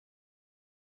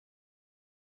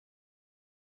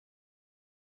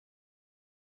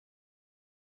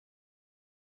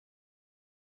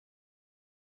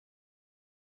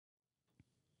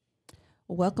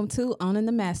Welcome to Owning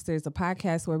the Masters, a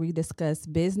podcast where we discuss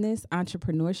business,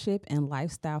 entrepreneurship, and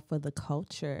lifestyle for the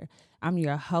culture. I'm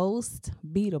your host,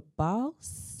 Be the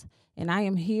Boss, and I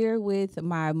am here with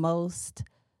my most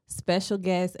special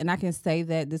guest, and I can say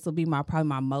that this will be probably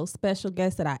my most special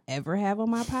guest that I ever have on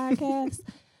my podcast.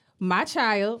 My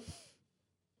child,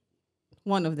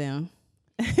 one of them.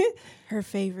 Her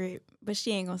favorite, but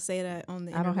she ain't gonna say that on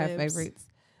the interwebs. I don't have favorites.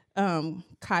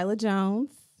 Kyla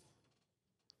Jones,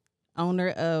 owner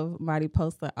of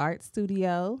Mariposa Art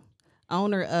Studio,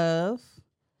 owner of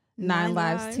Nine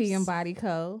Lives Tea and Body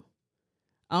Co.,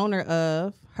 owner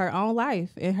of her own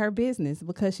life and her business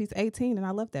because she's 18, and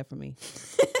I love that for me.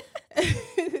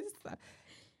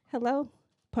 Hello,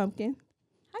 Pumpkin.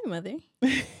 Hi, Mother.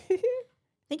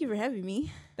 Thank you for having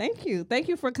me. Thank you. Thank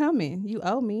you for coming. You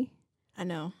owe me. I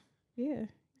know. Yeah.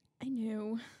 I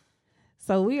know.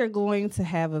 So we are going to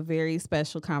have a very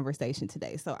special conversation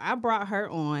today. So I brought her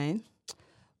on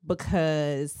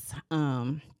because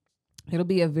it'll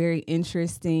be a very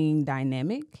interesting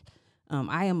dynamic.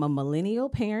 I am a millennial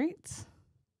parent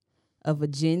of a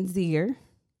Gen Zer.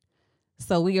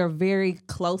 So we are very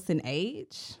close in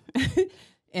age.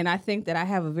 And I think that I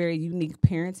have a very unique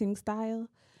parenting style.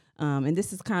 And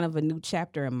this is kind of a new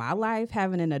chapter in my life,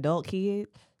 having an adult kid.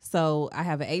 So I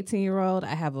have an 18-year-old,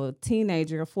 I have a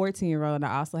teenager, a 14-year-old, and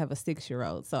I also have a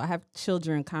 6-year-old. So I have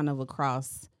children kind of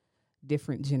across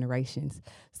different generations.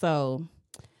 So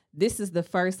this is the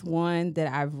first one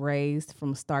that I've raised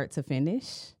from start to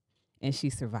finish, and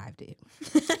she survived it.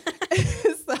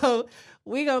 So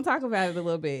we're going to talk about it a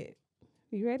little bit.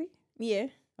 You ready? Yeah.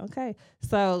 Okay.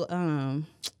 So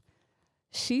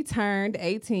she turned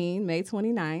 18 May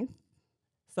 29th.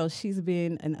 So she's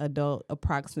been an adult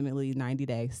approximately 90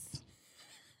 days.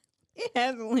 It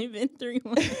has only been 3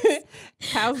 months.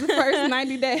 How's the first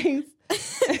 90 days?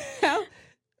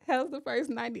 How's the first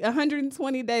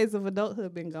 120 days of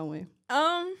adulthood been going?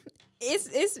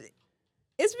 It's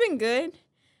been good.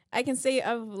 I can say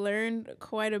I've learned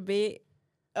quite a bit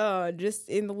just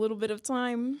in the little bit of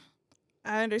time.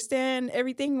 I understand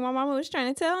everything my mama was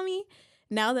trying to tell me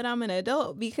now that I'm an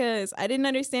adult, because I didn't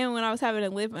understand when I was having to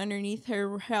live underneath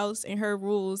her house and her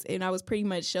rules, and I was pretty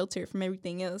much sheltered from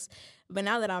everything else. But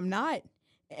now that I'm not,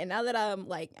 and now that I'm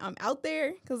out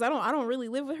there, because I don't really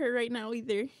live with her right now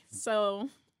either. So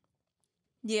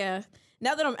yeah,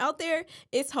 now that I'm out there,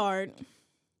 it's hard.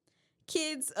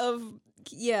 Kids of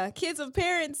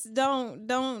parents don't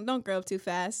grow up too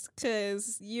fast,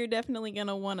 because you're definitely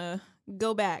gonna want to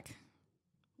go back.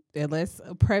 And let's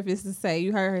preface to say,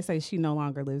 you heard her say she no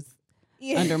longer lives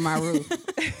under my roof.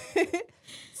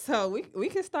 So we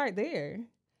can start there.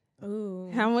 Ooh.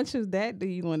 How much of that do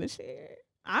you want to share?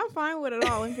 I'm fine with it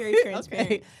all. I'm very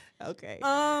transparent. Okay.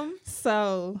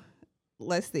 So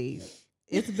let's see.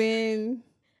 It's been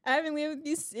I haven't lived with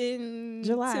you in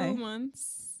July. 2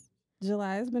 months.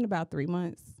 July. It's been about 3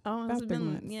 months. Oh, about it's 3 been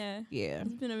months. Yeah.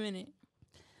 It's been a minute.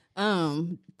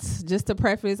 Just to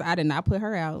preface, I did not put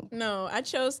her out. No, I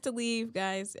chose to leave,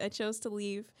 guys. I chose to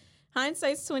leave.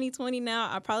 Hindsight's 2020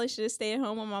 now. I probably should have stayed at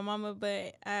home with my mama,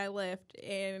 but I left,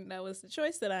 and that was the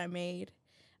choice that I made.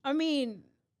 I mean,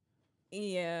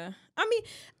 yeah.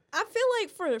 I feel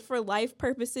like for life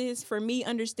purposes, for me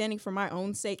understanding for my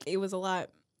own sake, it was a lot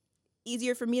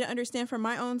easier for me to understand for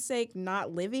my own sake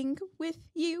not living with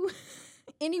you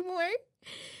anymore.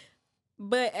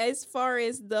 But as far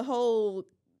as the whole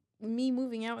me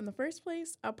moving out in the first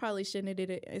place, I probably shouldn't have did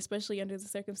it, especially under the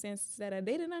circumstances that I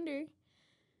dated under.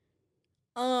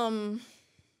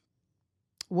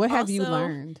 What have you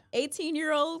learned?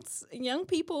 18-year-olds, young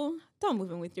people, don't move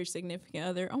in with your significant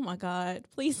other. Oh my God,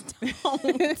 please don't.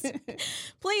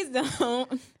 Please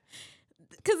don't.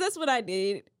 Because that's what I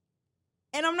did.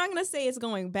 And I'm not going to say it's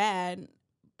going bad,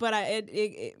 but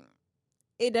it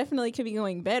definitely could be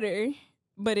going better.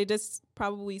 But it just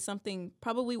probably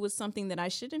was something that I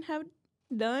shouldn't have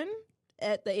done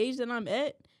at the age that I'm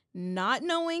at, not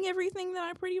knowing everything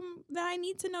that I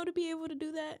need to know to be able to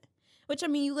do that. Which, I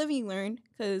mean, you live and you learn,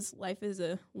 because life is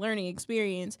a learning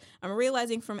experience. I'm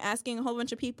realizing from asking a whole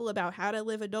bunch of people about how to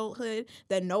live adulthood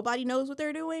that nobody knows what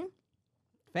they're doing.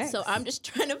 Facts. So I'm just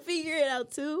trying to figure it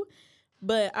out too.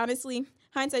 But honestly,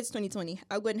 hindsight's 2020.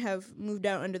 I wouldn't have moved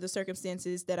out under the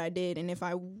circumstances that I did, and if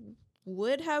I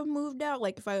would have moved out,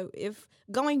 like if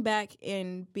going back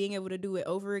and being able to do it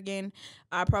over again,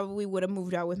 I probably would have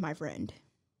moved out with my friend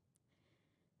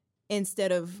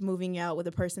instead of moving out with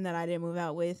a person that I didn't move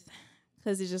out with,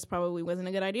 because it just probably wasn't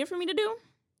a good idea for me to do.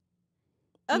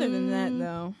 Other than that,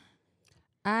 though,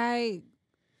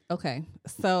 okay,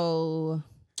 so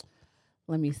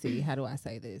let me see, how do I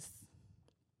say this?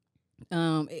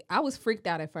 I was freaked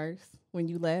out at first when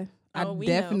you left. I we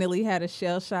definitely had a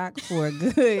shell shock for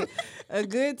a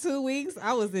good 2 weeks.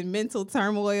 I was in mental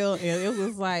turmoil, and it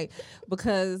was like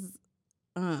because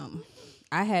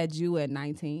I had you at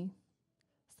 19.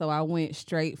 So I went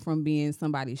straight from being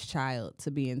somebody's child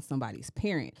to being somebody's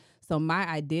parent. So my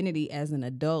identity as an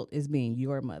adult is being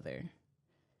your mother.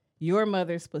 Your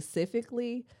mother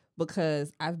specifically,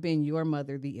 because I've been your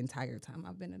mother the entire time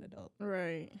I've been an adult.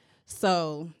 Right.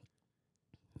 So,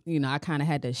 I kind of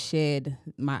had to shed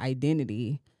my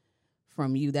identity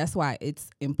from you. That's why it's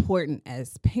important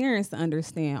as parents to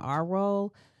understand our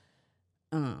role.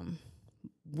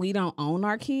 We don't own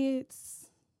our kids.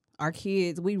 Our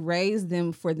kids, we raise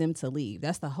them for them to leave.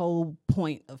 That's the whole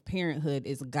point of parenthood,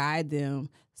 is guide them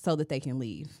so that they can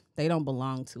leave. They don't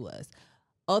belong to us.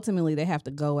 Ultimately, they have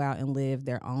to go out and live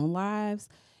their own lives.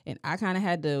 And I kind of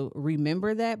had to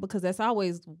remember that, because that's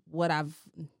always what I've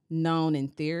known in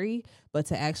theory, but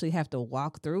to actually have to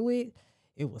walk through it,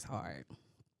 it was hard.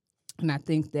 And I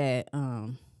think that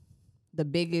the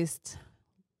biggest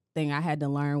thing I had to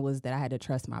learn was that I had to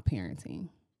trust my parenting.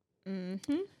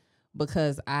 Mm-hmm.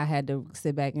 Because I had to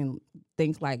sit back and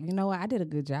think like, you know what, I did a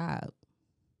good job.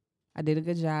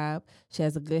 She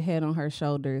has a good head on her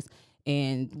shoulders.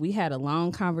 And we had a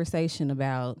long conversation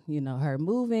about, her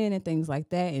moving and things like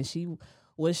that. And she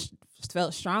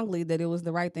felt strongly that it was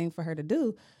the right thing for her to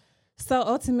do. So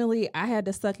ultimately, I had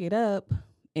to suck it up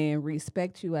and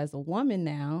respect you as a woman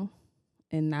now,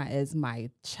 and not as my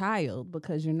child,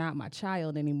 because you're not my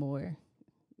child anymore.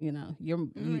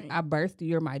 I birthed you,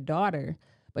 you're my daughter,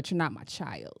 but you're not my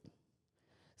child.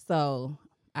 So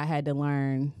I had to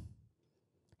learn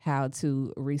how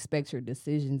to respect your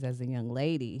decisions as a young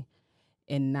lady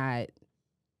and not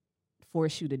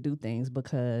force you to do things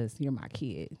because you're my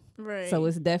kid. Right. So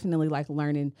it's definitely like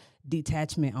learning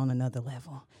detachment on another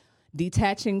level.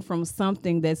 Detaching from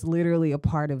something that's literally a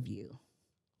part of you.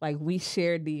 Like, we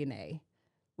share DNA.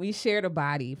 We shared a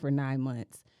body for 9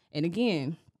 months. And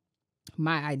again,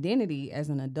 my identity as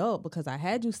an adult, because I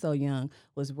had you so young,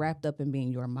 was wrapped up in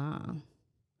being your mom.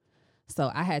 So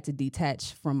I had to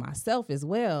detach from myself as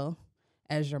well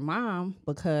as your mom,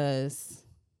 because,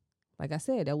 like I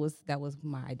said, that was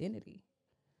my identity.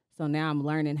 So now I'm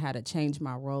learning how to change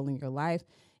my role in your life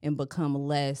and become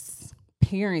less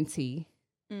parenty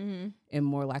and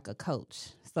more like a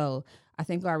coach. So I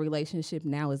think our relationship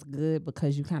now is good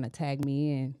because you kind of tag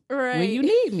me in when you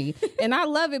need me. And I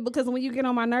love it, because when you get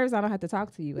on my nerves, I don't have to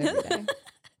talk to you every day.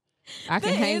 I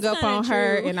can hang up on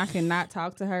her and I can not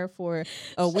talk to her for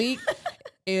a week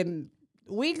and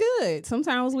we good.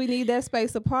 Sometimes we need that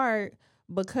space apart,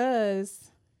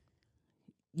 because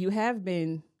you have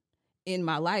been in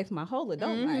my life my whole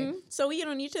adult life. So we get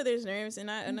on each other's nerves. And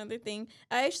another thing,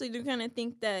 I actually do kind of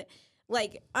think that,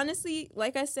 like, honestly,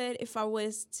 like I said, if I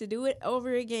was to do it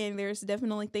over again, there's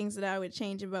definitely things that I would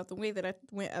change about the way that I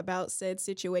went about said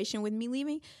situation with me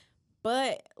leaving.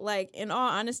 But, like, in all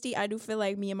honesty, I do feel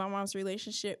like me and my mom's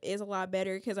relationship is a lot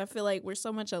better, because I feel like we're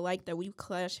so much alike that we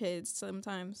clash heads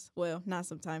sometimes. Well, not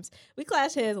sometimes. We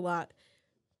clash heads a lot.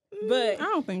 But I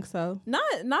don't think so. Not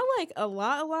like a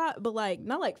lot, but like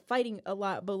not like fighting a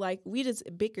lot, but like we just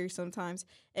bicker sometimes.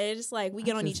 And it's just like we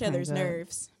get on each other's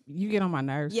nerves. You get on my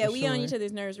nerves. Yeah, we get on each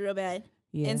other's nerves real bad.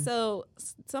 Yeah. And so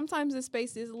sometimes the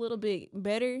space is a little bit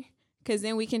better, because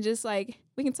then we can just like,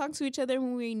 we can talk to each other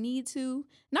when we need to.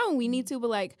 Not when we need to, but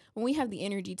like when we have the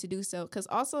energy to do so. Because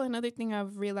also another thing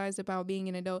I've realized about being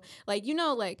an adult, like,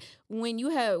 like when you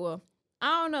have,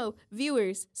 I don't know,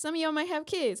 viewers, some of y'all might have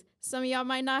kids. Some of y'all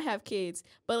might not have kids.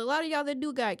 But a lot of y'all that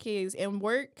do got kids and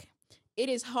work, it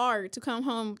is hard to come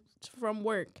home from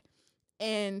work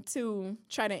and to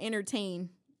try to entertain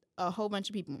a whole bunch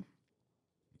of people.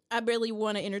 I barely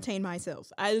want to entertain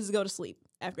myself. I just go to sleep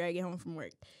after I get home from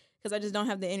work, because I just don't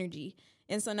have the energy.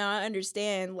 And so now I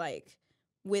understand, like,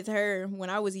 with her, when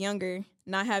I was younger,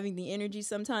 not having the energy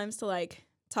sometimes to, like,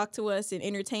 talk to us and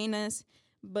entertain us.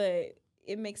 But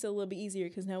it makes it a little bit easier,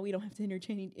 because now we don't have to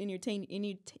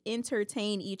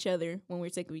entertain each other when we're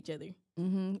sick of each other.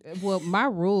 Mm-hmm. Well, my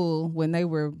rule when they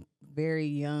were very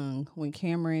young, when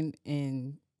Cameron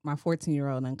and my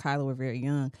 14-year-old and Kyla were very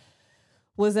young,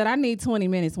 was that I need 20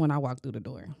 minutes when I walk through the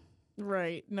door.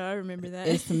 Right. No, I remember that.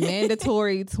 It's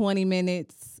mandatory 20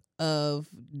 minutes of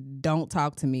don't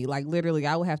talk to me. Like, literally,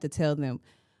 I would have to tell them,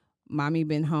 Mommy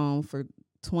been home for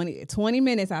 20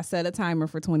 minutes. I set a timer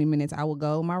for 20 minutes. I will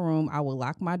go in my room. I will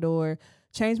lock my door,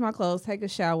 change my clothes, take a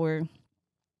shower,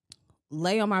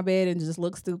 lay on my bed and just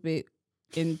look stupid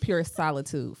in pure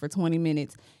solitude for 20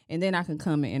 minutes. And then I can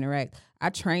come and interact.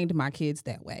 I trained my kids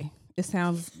that way. It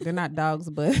sounds, they're not dogs,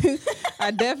 but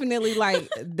I definitely like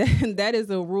that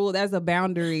is a rule. That's a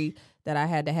boundary that I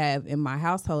had to have in my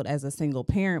household as a single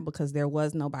parent because there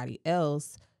was nobody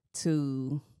else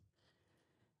to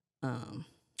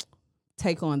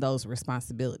take on those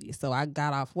responsibilities. So I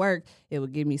got off work. It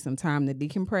would give me some time to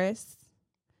decompress,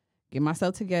 get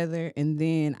myself together, and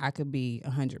then I could be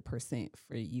 100%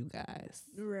 for you guys.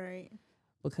 Right.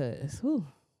 Because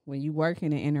when you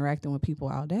working and interacting with people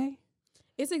all day,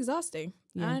 it's exhausting.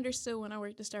 Yeah. I understood when I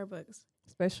worked at Starbucks.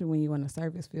 Especially when you're in a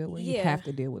service field where you have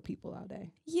to deal with people all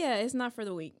day. Yeah, it's not for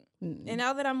the weak. Mm-mm. And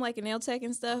now that I'm like a nail tech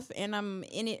and stuff and I'm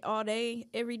in it all day,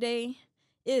 every day,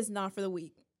 it is not for the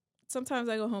weak. Sometimes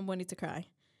I go home wanting to cry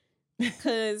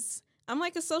because I'm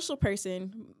like a social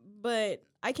person, but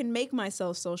I can make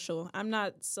myself social. I'm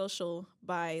not social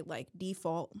by like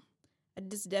default.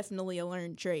 It's definitely a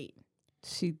learned trait.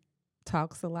 She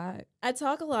talks a lot. I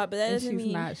talk a lot, but that doesn't mean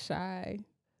she's not shy.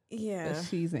 Yeah. But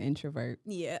she's an introvert.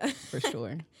 Yeah. For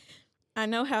sure. I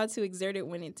know how to exert it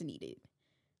when it's needed.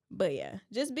 But yeah,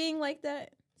 just being like that.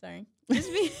 Sorry.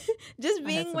 Just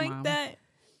being like that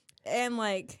and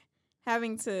like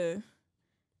having to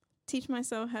teach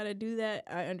myself how to do that.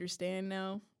 I understand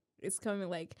now. It's coming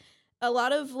like a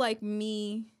lot of like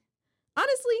me.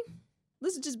 Honestly,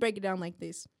 let's just break it down like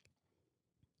this.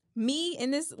 Me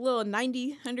in this little 90,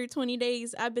 120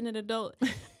 days I've been an adult,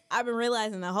 I've been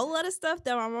realizing a whole lot of stuff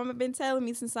that my mama been telling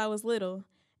me since I was little.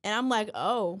 And I'm like,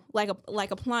 oh, like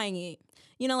applying it.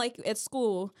 You know, like at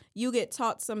school, you get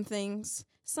taught some things.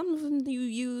 Some of them you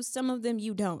use, some of them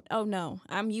you don't. Oh, no,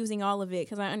 I'm using all of it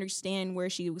because I understand where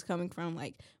she was coming from.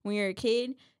 Like when you're a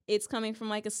kid, it's coming from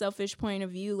like a selfish point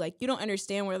of view. Like you don't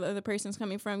understand where the other person's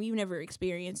coming from. You've never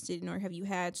experienced it, nor have you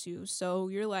had to. So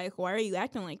you're like, why are you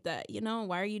acting like that? You know,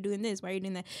 why are you doing this? Why are you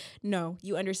doing that? No,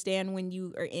 you understand when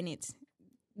you are in it.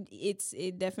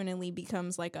 It definitely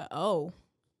becomes like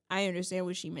I understand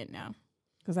what she meant now.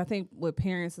 Because I think with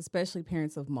parents, especially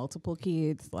parents of multiple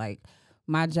kids, like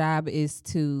my job is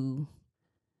to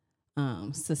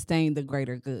sustain the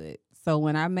greater good. So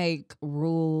when I make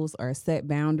rules or set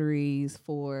boundaries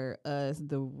for us,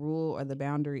 the rule or the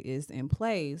boundary is in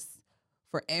place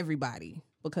for everybody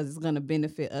because it's going to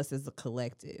benefit us as a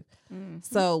collective. Mm-hmm.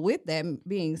 So with that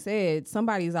being said,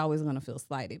 somebody's always going to feel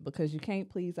slighted because you can't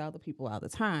please other people all the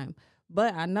time.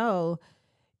 But I know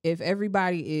if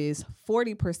everybody is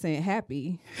 40%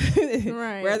 happy,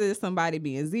 right, rather than somebody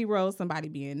being 0, somebody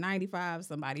being 95,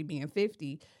 somebody being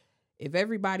 50, if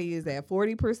everybody is at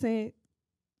 40%,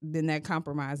 then that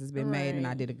compromise has been made and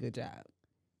I did a good job.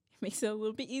 It makes it a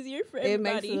little bit easier for everybody. It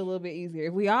makes it a little bit easier.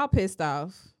 If we all pissed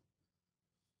off,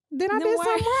 then I did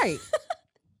something right.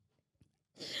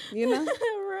 You know?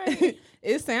 Right.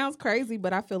 It sounds crazy,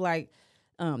 but I feel like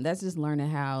that's just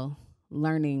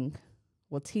learning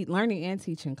and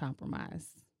teaching compromise.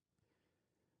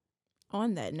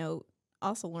 On that note,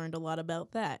 also learned a lot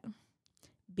about that.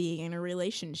 Being in a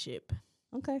relationship.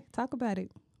 Okay, talk about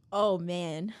it. Oh,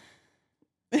 man.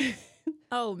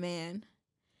 Oh, man.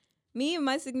 Me and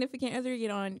my significant other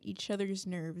get on each other's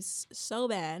nerves so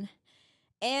bad.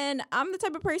 And I'm the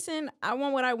type of person, I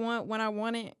want what I want when I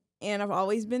want it. And I've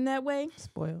always been that way.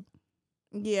 Spoiled.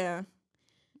 Yeah.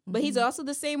 Mm-hmm. But he's also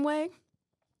the same way.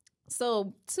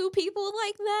 So 2 people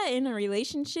like that in a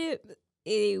relationship,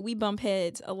 we bump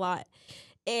heads a lot.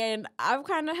 And I've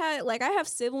kind of had, like, I have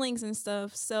siblings and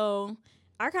stuff. So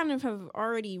I kind of have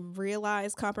already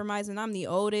realized compromise, and I'm the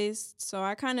oldest. So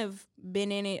I kind of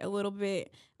been in it a little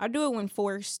bit. I do it when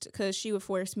forced because she would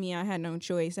force me. I had no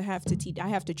choice. I have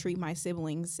to treat my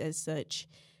siblings as such.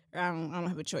 I don't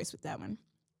have a choice with that one.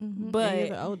 Mm-hmm. But you're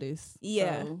the oldest.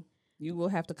 Yeah. So you will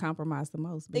have to compromise the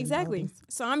most. Exactly.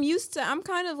 So I'm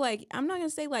kind of like, I'm not going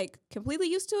to say like completely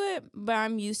used to it, but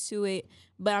I'm used to it.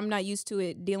 But I'm not used to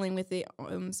it dealing with it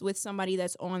with somebody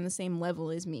that's on the same level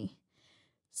as me.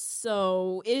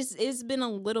 So it's been a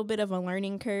little bit of a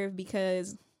learning curve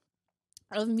because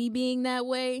of me being that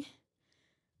way.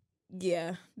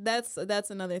 Yeah, that's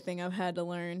another thing I've had to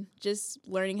learn. Just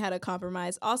learning how to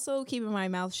compromise. Also, keeping my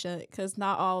mouth shut because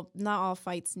not all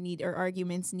fights or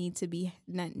arguments need to be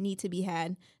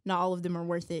had. Not all of them are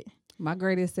worth it. My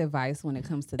greatest advice when it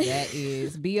comes to that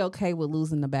is be okay with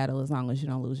losing the battle as long as you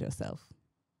don't lose yourself.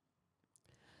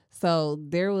 So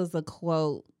there was a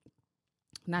quote,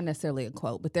 not necessarily a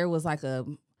quote, but there was like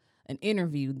an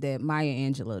interview that Maya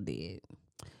Angelou did.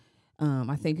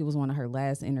 I think it was one of her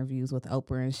last interviews with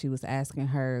Oprah, and she was asking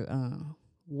her,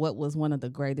 what was one of the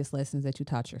greatest lessons that you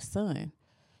taught your son?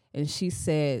 And she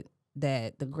said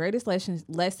that the greatest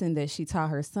lesson that she taught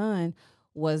her son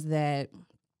was that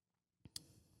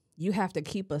you have to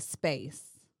keep a space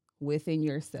within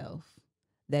yourself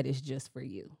that is just for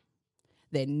you,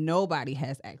 that nobody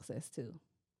has access to.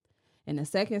 And the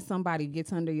second somebody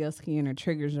gets under your skin or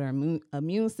triggers your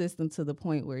immune system to the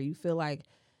point where you feel like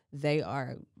they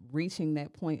are reaching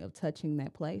that point of touching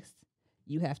that place,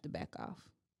 you have to back off.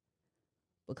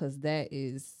 Because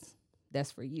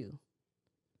that's for you.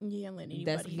 Yeah, let anybody.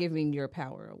 That's giving your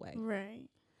power away. Right.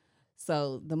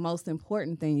 So the most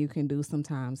important thing you can do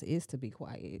sometimes is to be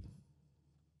quiet.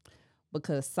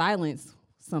 Because silence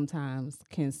sometimes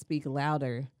can speak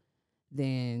louder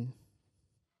than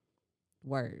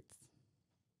words.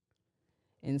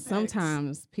 And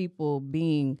sometimes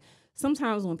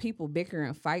sometimes when people bicker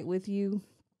and fight with you,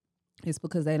 it's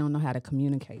because they don't know how to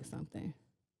communicate something.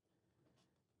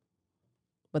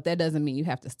 But that doesn't mean you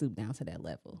have to stoop down to that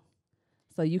level.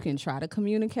 So you can try to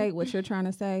communicate what you're trying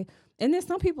to say. And then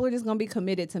some people are just going to be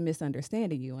committed to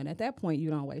misunderstanding you. And at that point, you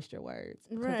don't waste your words.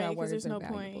 Right, because there's no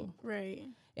point. Right.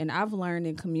 And I've learned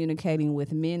in communicating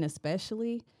with men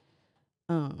especially,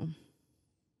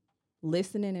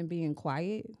 listening and being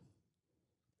quiet,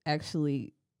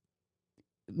 actually,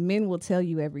 men will tell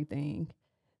you everything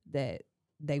that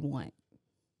they want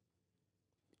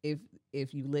if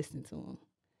you listen to them.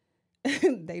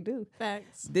 They do.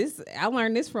 Facts. I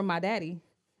learned this from my daddy.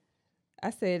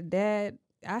 I said, Dad,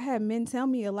 I had men tell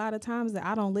me a lot of times that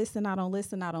I don't listen. I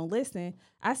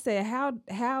said,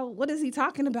 how, what is he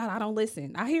talking about? I don't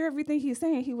listen. I hear everything he's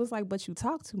saying. He was like, but you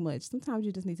talk too much. Sometimes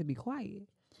you just need to be quiet.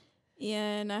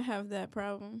 Yeah, and I have that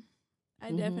problem.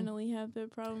 I definitely have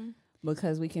that problem.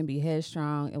 Because we can be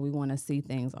headstrong and we want to see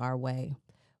things our way.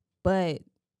 But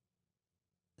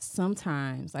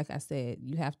sometimes, like I said,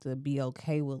 you have to be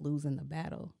okay with losing the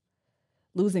battle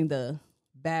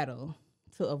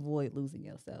to avoid losing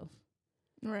yourself.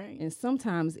 Right. And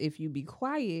sometimes if you be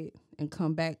quiet and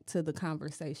come back to the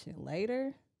conversation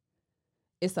later,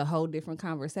 it's a whole different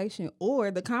conversation,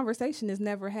 or the conversation is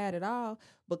never had at all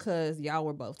because y'all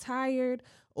were both tired,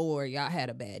 or y'all had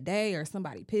a bad day, or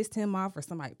somebody pissed him off, or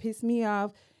somebody pissed me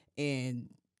off. And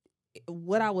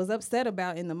what I was upset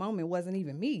about in the moment wasn't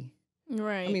even me.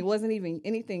 Right. I mean, it wasn't even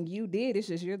anything you did. It's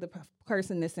just you're the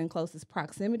person that's in closest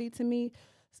proximity to me.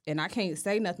 And I can't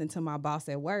say nothing to my boss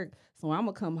at work. So I'm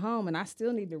going to come home and I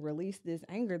still need to release this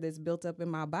anger that's built up in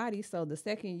my body. So the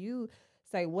second you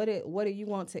say, what do you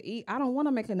want to eat? I don't want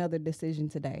to make another decision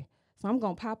today. So I'm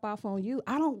going to pop off on you.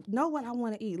 I don't know what I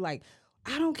want to eat. Like,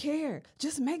 I don't care.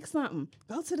 Just make something.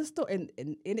 Go to the store. And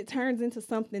it turns into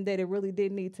something that it really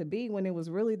didn't need to be, when it was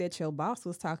really that your boss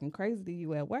was talking crazy to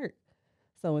you at work.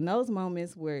 So in those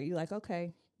moments where you're like,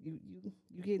 okay, you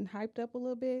getting hyped up a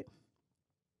little bit.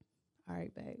 All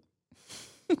right, babe.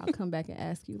 I'll come back and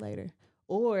ask you later.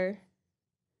 Or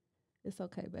it's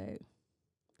okay, babe.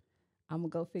 I'm going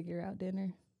to go figure out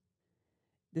dinner.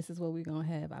 This is what we're going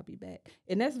to have. I'll be back.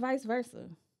 And that's vice versa.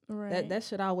 Right. That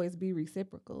should always be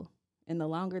reciprocal. And the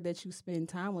longer that you spend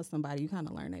time with somebody, you kind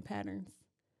of learn their patterns.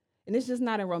 And it's just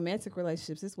not in romantic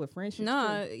relationships. It's with friendships.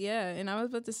 No, too. Yeah. And I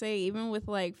was about to say, even with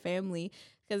like family,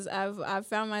 because I've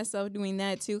found myself doing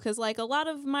that too. Because like a lot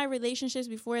of my relationships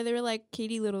before, they were like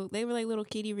little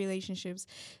kitty relationships.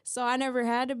 So I never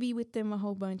had to be with them a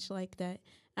whole bunch like that.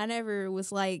 I never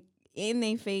was like in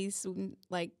their face,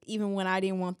 like even when I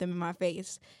didn't want them in my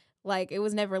face. Like it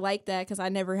was never like that because I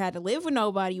never had to live with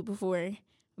nobody before.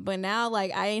 But now,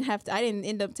 like, I didn't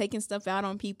end up taking stuff out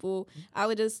on people. I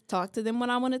would just talk to them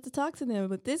when I wanted to talk to them.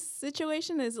 But this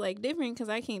situation is, like, different because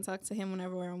I can't talk to him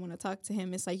whenever I want to talk to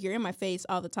him. It's like you're in my face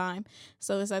all the time.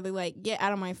 So it's either, like, get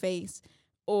out of my face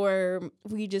or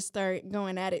we just start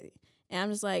going at it. And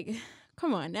I'm just like,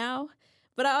 come on now.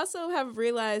 But I also have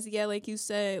realized, yeah, like you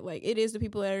said, like, it is the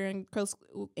people that are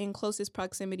in closest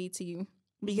proximity to you.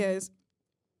 Because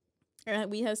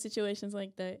we have situations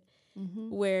like that.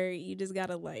 Where you just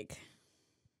gotta like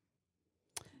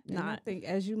not. I think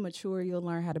as you mature, you'll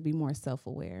learn how to be more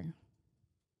self-aware.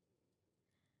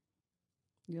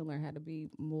 You'll learn how to be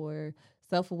more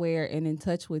self-aware and in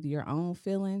touch with your own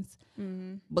feelings,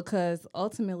 because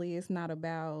ultimately it's never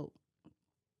about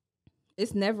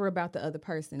the other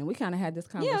person. And we kind of had this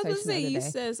conversation. Yeah, I was gonna say, the other you day.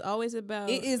 said it's always about.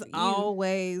 It is you.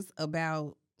 always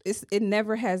about. It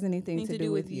never has anything to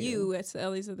do with you. As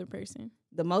at least other person.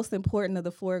 The most important of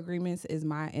the 4 agreements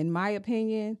in my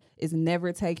opinion, is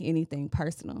never take anything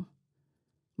personal.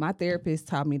 My therapist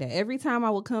taught me that. Every time I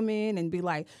would come in and be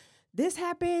like, this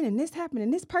happened and this happened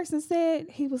and this person said,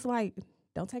 he was like,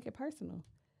 don't take it personal.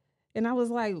 And I was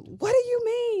like, what do you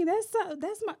mean?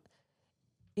 That's my.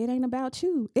 It ain't about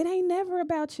you. It ain't never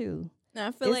about you. Now,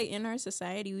 I feel like in our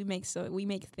society we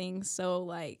make things so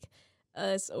like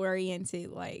us oriented,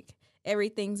 like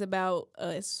everything's about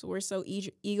us. We're so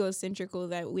egocentrical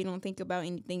that we don't think about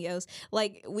anything else.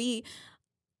 Like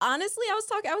honestly, I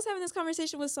was having this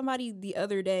conversation with somebody the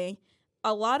other day,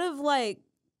 a lot of like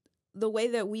the way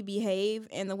that we behave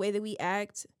and the way that we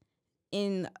act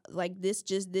in like this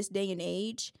day and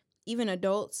age, even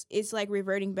adults, it's like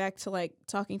reverting back to like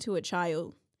talking to a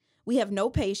child. We have no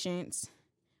patience.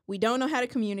 We don't know how to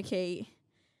communicate.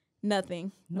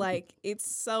 Nothing. Nope. Like it's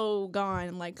so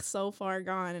gone, like so far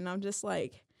gone, and I'm just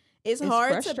like, it's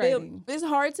hard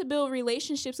to build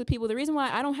relationships with people. The reason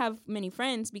why I don't have many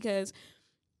friends because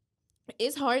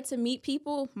it's hard to meet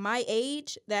people my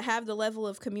age that have the level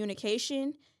of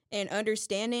communication and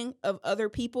understanding of other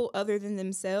people other than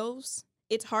themselves.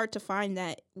 It's hard to find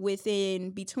that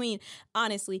between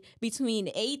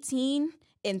 18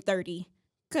 and 30.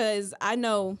 Because I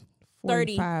know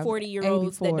 30,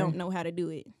 40-year-olds that don't know how to do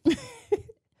it.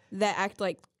 That act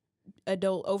like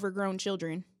adult, overgrown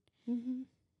children. Mm-hmm.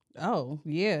 Oh,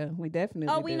 yeah, we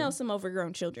definitely we know some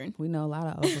overgrown children. We know a lot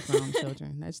of overgrown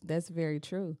children. That's very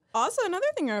true. Also, another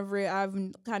thing I've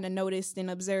kind of noticed and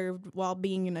observed while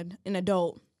being an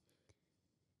adult,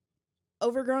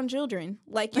 overgrown children.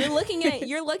 Like you're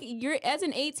as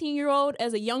an 18-year-old,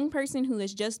 as a young person who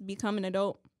has just become an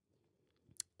adult,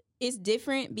 it's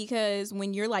different because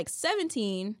when you're like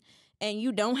 17 and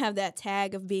you don't have that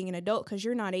tag of being an adult because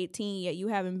you're not 18 yet, you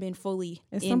haven't been fully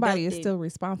and somebody is still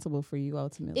responsible for you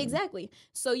ultimately. Exactly.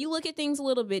 So you look at things a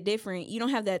little bit different. You don't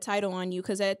have that title on you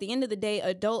because at the end of the day,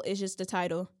 adult is just a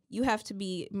title. You have to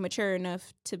be mature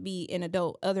enough to be an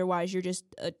adult. Otherwise, you're just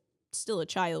still a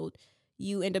child.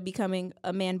 You end up becoming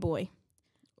a man boy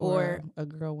or a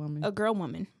girl woman. A girl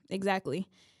woman. Exactly.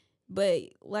 But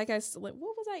like I said, what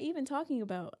was I even talking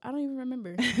about? I don't even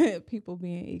remember. People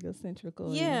being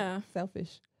egocentrical and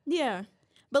selfish. Yeah.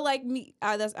 But like me,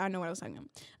 I know what I was talking about.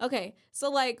 Okay.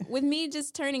 So like with me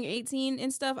just turning 18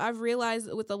 and stuff, I've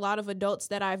realized with a lot of adults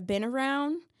that I've been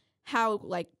around how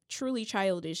like truly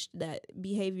childish that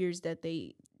behaviors that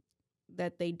they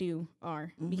do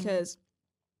are. Mm-hmm. Because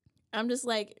I'm just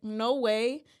like, no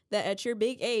way that at your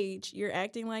big age, you're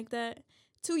acting like that.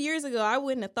 2 years ago, I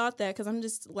wouldn't have thought that because I'm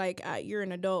just like, you're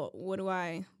an adult. What do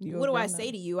I say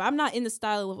to you? I'm not in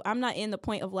the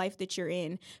point of life that you're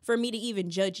in for me to even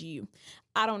judge you.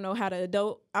 I don't know how to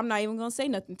adult. I'm not even going to say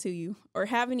nothing to you or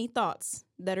have any thoughts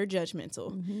that are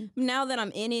judgmental. Mm-hmm. Now that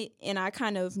I'm in it and I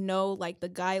kind of know like the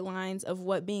guidelines of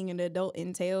what being an adult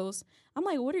entails, I'm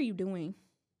like, what are you doing?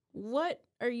 What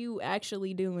are you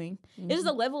actually doing? Mm-hmm. It is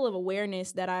a level of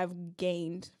awareness that I've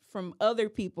gained from other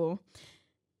people.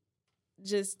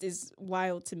 Just is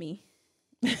wild to me.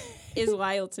 Is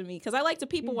wild to me because I like to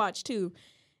people watch too,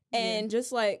 and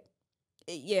just like,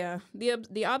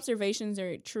 the observations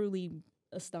are truly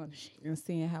astonishing. And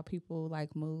seeing how people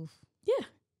like move.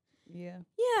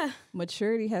 Yeah.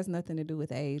 Maturity has nothing to do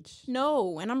with age.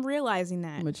 No, and I'm realizing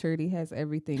that maturity has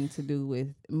everything to do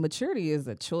with. Maturity is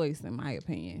a choice, in my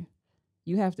opinion.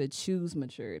 You have to choose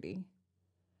maturity.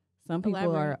 Some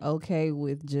people are okay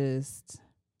with just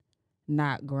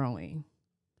not growing,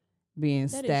 being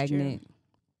stagnant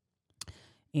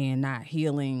and not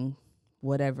healing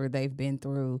whatever they've been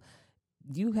through.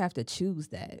 You have to choose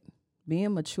that.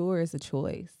 Being mature is a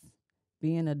choice.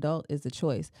 Being adult is a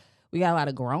choice. We got a lot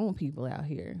of grown people out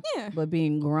here. Yeah. But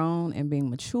being grown and being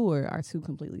mature are two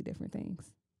completely different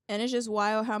things. And it's just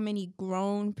wild how many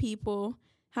grown people,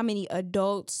 how many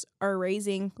adults are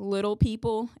raising little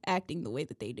people acting the way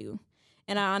that they do.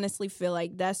 And I honestly feel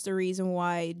like that's the reason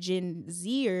why Gen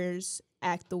Zers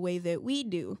act the way that we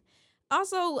do.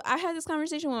 Also, I had this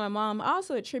conversation with my mom. I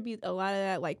also attribute a lot of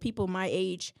that, like people my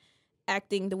age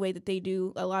acting the way that they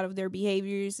do, a lot of their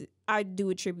behaviors. I do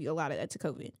attribute a lot of that to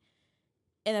COVID.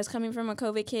 And that's coming from a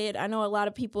COVID kid. I know a lot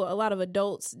of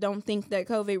adults don't think that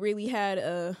COVID really had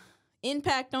a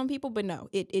impact on people, but no,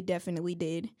 it definitely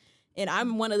did. And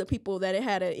I'm one of the people that it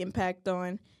had an impact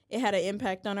on. It had an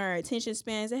impact on our attention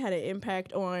spans. It had an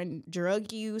impact on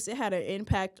drug use. It had an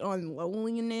impact on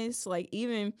loneliness, like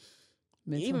even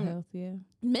mental health, yeah.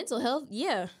 Mental health,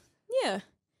 yeah.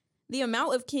 The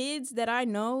amount of kids that I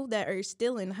know that are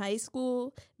still in high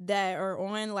school that are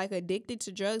on like addicted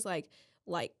to drugs, like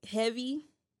heavy,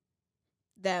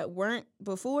 that weren't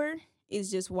before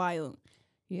is just wild.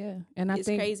 Yeah, and I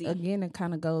think crazy. Again, it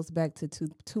kind of goes back to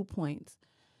two points.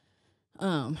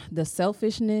 The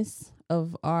selfishness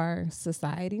of our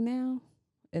society now,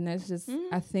 and that's just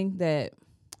I think that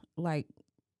like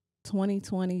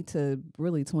 2020 to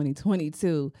really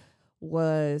 2022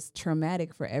 was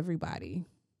traumatic for everybody.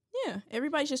 Yeah,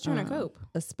 everybody's just trying to cope.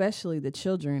 Especially the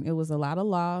children. It was a lot of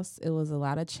loss. It was a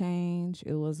lot of change.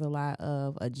 It was a lot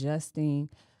of adjusting.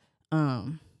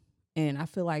 And I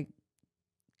feel like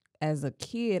as a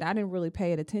kid, I didn't really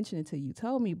pay it attention until you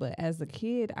told me, but as a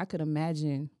kid, I could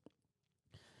imagine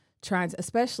trying to,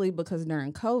 especially because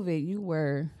during COVID, you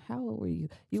were, how old were you?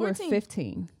 You 14. were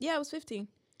 15. Yeah, I was 15.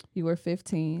 You were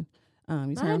 15. You I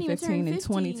turned hadn't even 15 turned in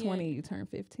 15 2020. yet. You turned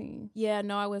 15. Yeah,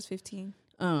 no, I was 15.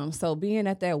 So being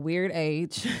at that weird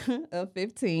age of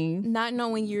 15, Not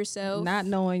knowing yourself.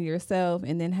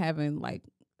 and then having like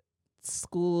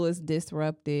school is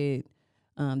disrupted,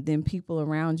 then people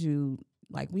around you,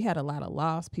 like we had a lot of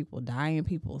loss, people dying,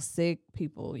 people sick,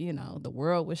 people, the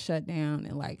world was shut down.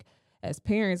 And like as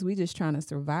parents, we just trying to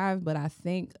survive. But I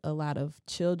think a lot of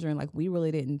children, like we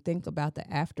really didn't think about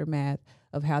the aftermath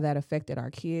of how that affected our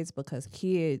kids, because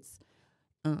kids,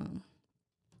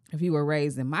 if you were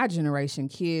raised in my generation,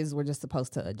 kids were just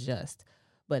supposed to adjust.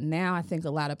 But now I think a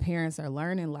lot of parents are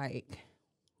learning, like,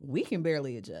 we can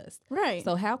barely adjust. Right.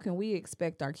 So how can we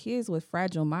expect our kids with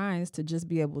fragile minds to just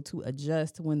be able to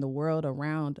adjust when the world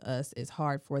around us is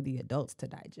hard for the adults to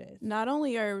digest? Not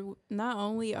only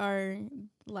are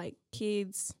like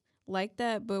kids like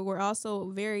that, but we're also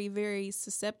very, very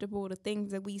susceptible to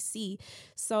things that we see.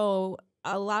 So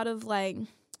a lot of like,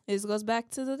 this goes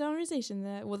back to the conversation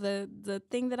the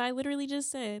thing that I literally just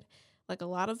said. Like a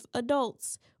lot of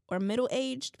adults or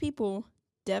middle-aged people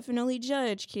definitely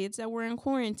judge kids that were in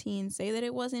quarantine, say that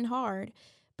it wasn't hard.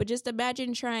 But just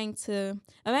imagine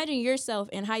yourself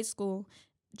in high school,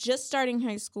 just starting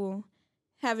high school,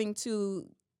 having to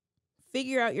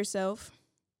figure out yourself,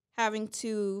 having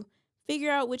to figure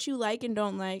out what you like and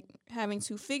don't like, having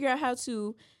to figure out how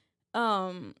to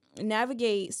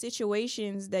navigate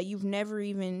situations that you've never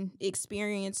even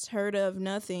experienced, heard of,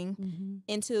 nothing,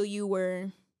 until you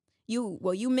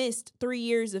missed 3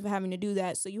 years of having to do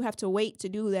that. So you have to wait to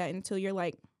do that until you're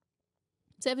like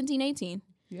 17, 18.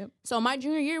 Yep. So my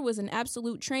junior year was an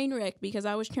absolute train wreck because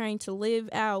I was trying to live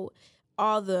out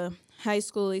all the high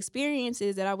school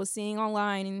experiences that I was seeing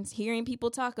online and hearing people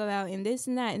talk about and this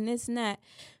and that and this and that,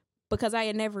 because I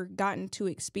had never gotten to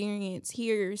experience,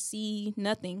 hear, see,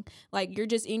 nothing. Like, you're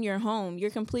just in your home. You're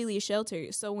completely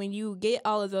sheltered. So when you get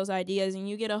all of those ideas and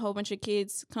you get a whole bunch of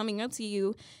kids coming up to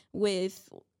you with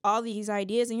all these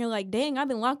ideas and you're like, dang, I've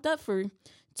been locked up for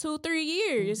 2-3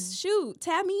 years. Shoot,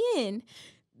 tap me in.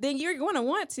 Then you're going to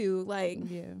want to. Like,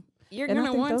 yeah. You're and going I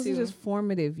to think want those to. are just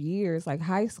formative years. Like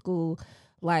high school,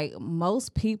 like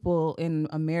most people in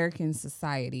American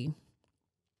society,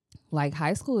 like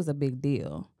high school is a big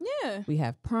deal. Yeah. We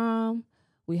have prom,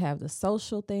 we have the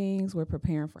social things, we're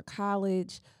preparing for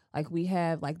college. Like we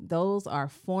have, like those are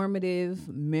formative,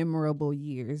 memorable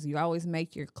years. You always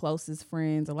make your closest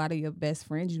friends. A lot of your best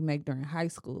friends you make during high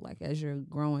school, like as you're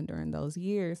growing during those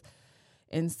years.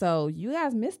 And so you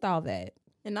guys missed all that.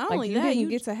 And not like, only you that, didn't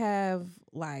get to have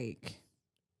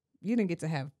you didn't get to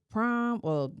have prom.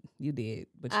 Well, you did,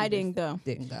 but I didn't go.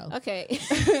 Didn't go. Okay.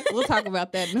 We'll talk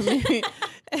about that in a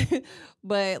minute.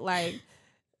 But like,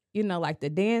 like the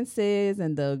dances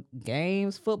and the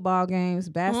games, football games,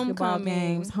 basketball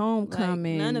games,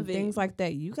 homecoming, like, none of it. Things like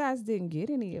that. You guys didn't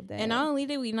get any of that. And not only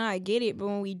did we not get it, but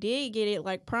when we did get it,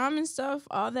 like prom and stuff,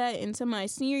 all that into my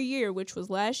senior year, which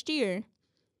was last year,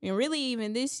 and really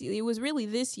even it was really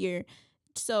this year.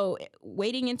 So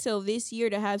waiting until this year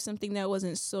to have something that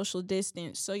wasn't social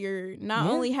distance. So you're not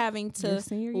only having to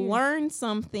learn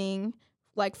something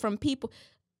like from people.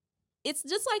 It's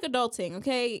just like adulting,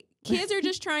 okay? Kids are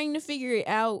just trying to figure it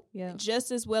out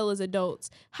just as well as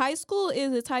adults. High school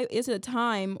is a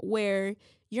time where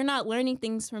you're not learning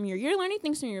things you're learning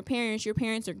things from your parents. Your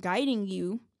parents are guiding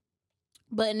you.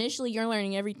 But initially, you're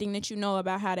learning everything that you know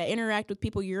about how to interact with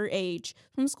people your age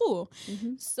from school.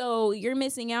 So you're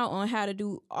missing out on how to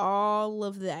do all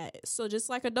of that. So just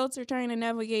like adults are trying to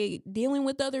navigate dealing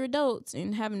with other adults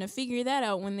and having to figure that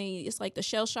out it's like the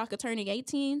shell shock of turning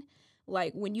 18.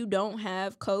 Like when you don't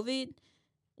have COVID,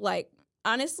 like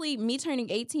honestly, me turning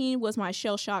 18 was my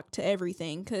shell shock to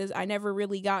everything because I never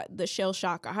really got the shell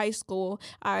shock of high school.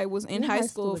 I was in high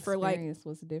school for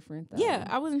was different though. Yeah,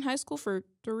 I was in high school for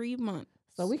 3 months.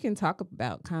 So we can talk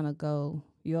about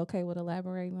you okay with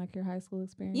elaborating like your high school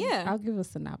experience? Yeah. I'll give a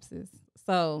synopsis.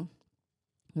 So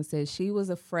it says she was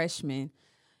a freshman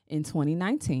in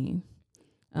 2019.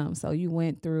 So you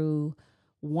went through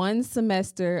one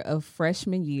semester of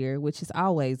freshman year, which is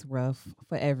always rough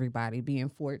for everybody, being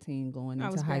 14 going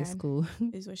into high school.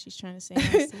 Is what she's trying to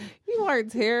say. You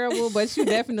weren't terrible, but you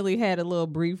definitely had a little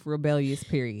brief rebellious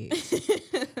period.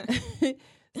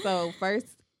 So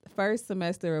first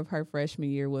semester of her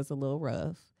freshman year was a little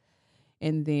rough.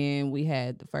 And then we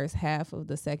had the first half of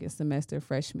the second semester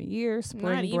freshman year,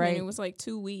 spring break. It was like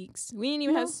 2 weeks. We didn't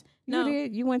even have... You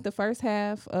did. You went the first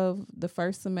half of the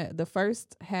first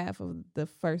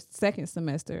second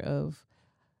semester of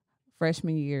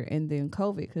freshman year, and then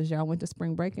COVID, because y'all went to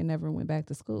spring break and never went back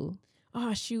to school.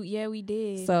 Oh shoot, yeah, we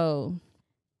did. So,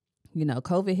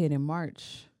 COVID hit in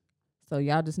March. So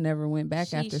y'all just never went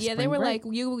back after spring they were break.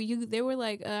 like they were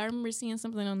like I remember seeing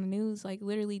something on the news like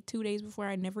literally 2 days before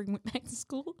I never went back to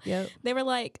school. Yep. They were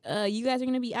like, you guys are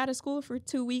gonna be out of school for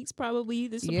 2 weeks probably.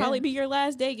 This will probably be your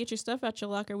last day. Get your stuff out your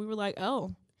locker. We were like,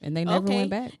 oh. And they never went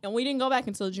back. And we didn't go back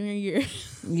until junior year.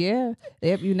 Yeah.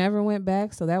 You never went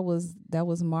back. So that was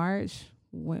March.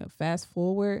 Fast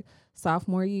forward,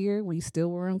 sophomore year, we still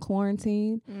were in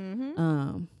quarantine.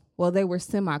 Mm-hmm. Well, they were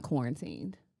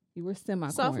semi-quarantined. You were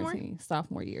semi-quarantined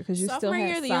sophomore year because you still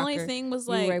had soccer. The only thing was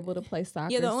like you were able to play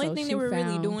soccer. Yeah, the only thing they were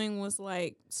really doing was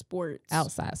like sports,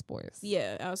 outside sports.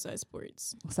 Yeah, outside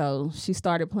sports. So she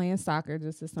started playing soccer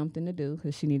just as something to do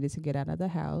because she needed to get out of the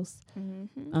house.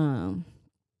 Mm-hmm.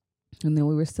 And then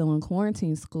we were still in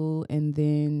quarantine school, and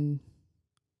then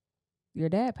your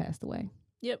dad passed away.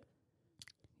 Yep.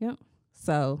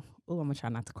 So, I'm gonna try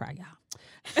not to cry, y'all.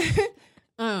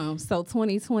 So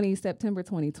September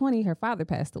 2020, her father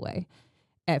passed away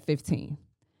at 15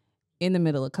 in the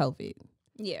middle of COVID.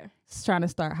 Yeah. Trying to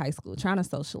start high school, trying to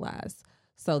socialize.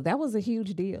 So that was a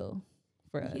huge deal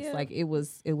for us. Yeah. Like it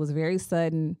was very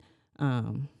sudden.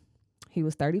 He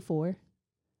was 34.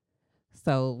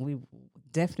 So we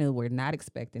definitely were not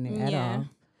expecting it at all.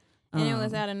 And it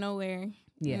was out of nowhere.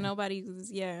 Yeah. Nobody was,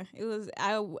 it was,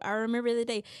 I remember the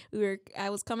day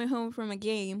I was coming home from a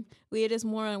game. We had just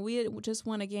won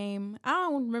a game. I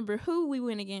don't remember who we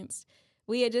went against.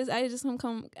 I had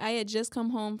just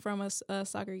come home from a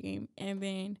soccer game. And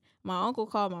then my uncle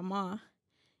called my mom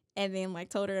and then like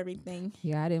told her everything.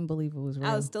 Yeah, I didn't believe it was real.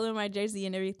 I was still in my jersey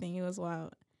and everything. It was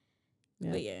wild.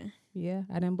 Yeah. But yeah. Yeah,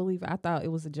 I didn't believe it. I thought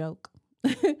it was a joke.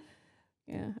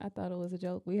 Yeah, I thought it was a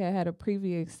joke. We had a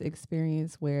previous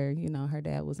experience where, her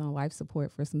dad was on life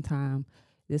support for some time.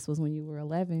 This was when you were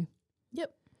 11.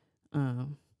 Yep. So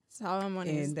I'm on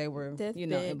his they were,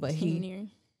 deathbed but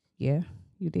yeah,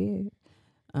 you did.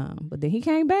 But then he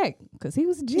came back because he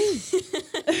was a G.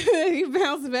 He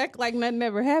bounced back like nothing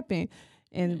ever happened.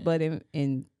 But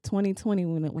in 2020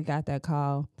 when we got that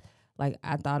call, like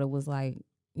I thought it was like,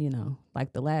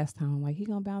 like the last time, like he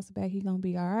gonna bounce back, he gonna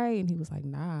be all right. And he was like,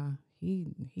 nah.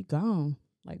 He gone,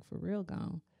 like for real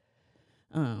gone.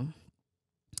 And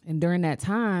during that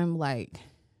time, like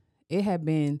it had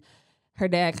been, her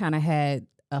dad kind of had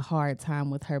a hard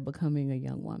time with her becoming a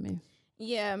young woman.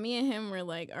 Yeah, me and him were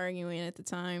like arguing at the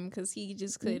time because he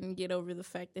just couldn't get over the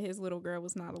fact that his little girl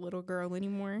was not a little girl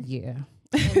anymore. Yeah.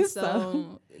 And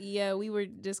so we were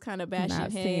just kind of bashing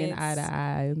not heads. seeing eye to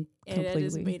eye completely. And that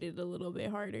just made it a little bit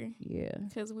harder. Yeah.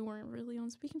 Because we weren't really on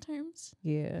speaking terms.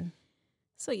 Yeah.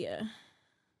 So yeah,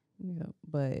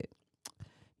 but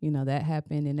that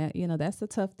happened, and that that's a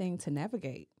tough thing to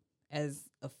navigate as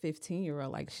a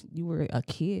 15-year-old. Like you were a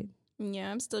kid.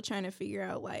 Yeah, I'm still trying to figure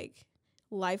out like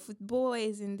life with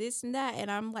boys and this and that,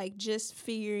 and I'm like just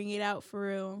figuring it out for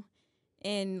real,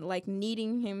 and like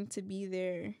needing him to be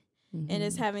there, and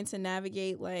just having to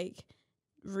navigate like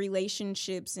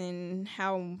relationships and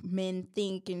how men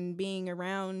think and being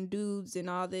around dudes and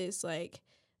all this, like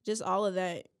just all of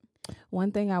that.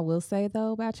 One thing I will say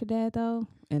though about your dad though,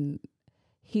 and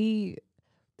we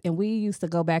used to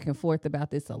go back and forth about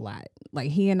this a lot.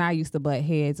 Like he and I used to butt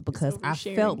heads because I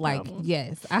felt like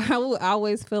I would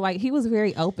always feel like he was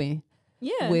very open,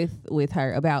 with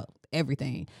her about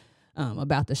everything,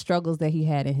 about the struggles that he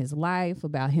had in his life,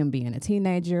 about him being a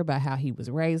teenager, about how he was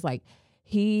raised. Like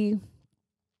he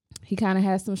kind of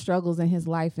had some struggles in his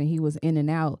life and he was in and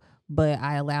out, but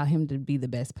I allowed him to be the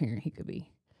best parent he could be.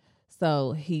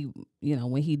 So he,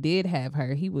 when he did have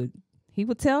her, he would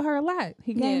tell her a lot.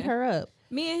 He gamed her up.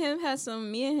 Me and him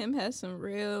had some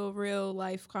real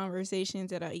life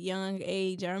conversations at a young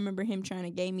age. I remember him trying to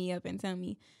game me up and tell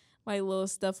me like little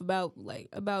stuff about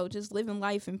just living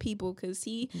life and people, because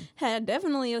he had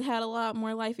definitely had a lot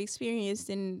more life experience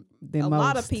than a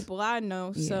lot of people I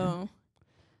know. Yeah. So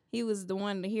he was the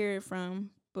one to hear it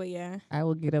from. But yeah, I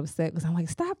would get upset because I'm like,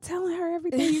 stop telling her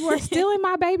everything. You are stealing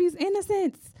my baby's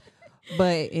innocence.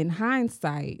 But in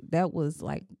hindsight, that was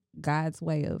like God's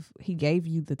way of, he gave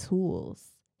you the tools.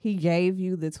 He gave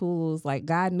you the tools. Like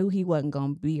God knew he wasn't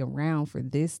going to be around for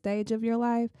this stage of your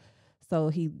life. So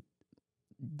he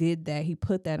did that. He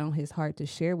put that on his heart to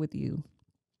share with you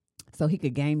so he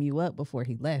could game you up before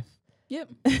he left. Yep.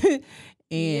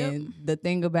 And the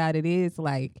thing about it is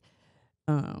like,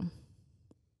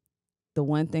 the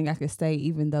one thing I could say,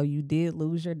 even though you did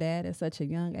lose your dad at such a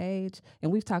young age, and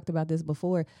we've talked about this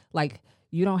before, like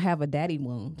you don't have a daddy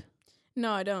wound.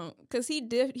 No, I don't, because he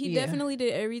definitely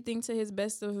did everything to his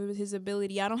best of his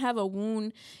ability. I don't have a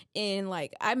wound in,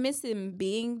 like, I miss him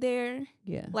being there.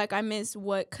 Yeah. Like, I miss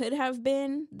what could have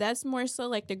been. That's more so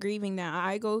like the grieving that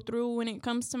I go through when it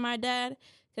comes to my dad,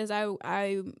 because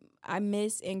I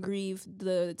miss and grieve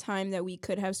the time that we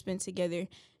could have spent together,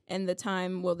 and the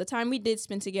time we did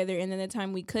spend together, and then the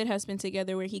time we could have spent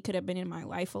together where he could have been in my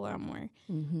life a lot more.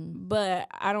 Mm-hmm. But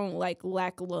I don't like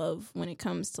lack love when it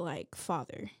comes to like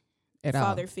father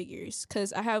figures,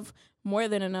 because I have more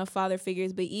than enough father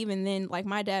figures. But even then, like,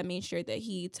 my dad made sure that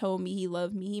he told me he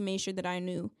loved me. He made sure that I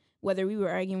knew whether we were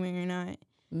arguing or not.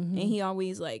 Mm-hmm. And he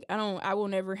always, like, I will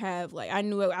never have, like, I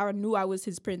knew I was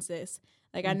his princess.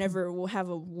 Like, I never will have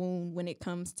a wound when it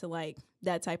comes to like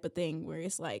that type of thing where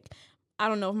it's like, I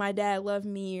don't know if my dad loved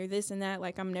me or this and that.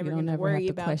 Like, I'm never going to worry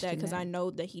about that, because I know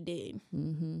that he did.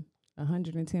 Mm-hmm.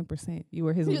 110%. You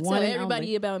were his He would one tell and everybody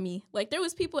only. about me. Like, there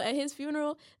was people at his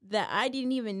funeral that I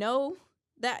didn't even know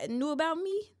that knew about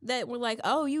me, that were like,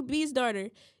 "Oh, you B's daughter.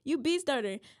 You B's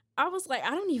daughter." I was like,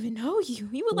 I don't even know you.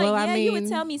 He was like, yeah, you would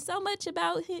tell me so much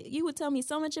about him. You would tell me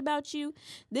so much about you,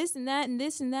 this and that and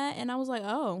this and that. And I was like,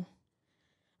 oh.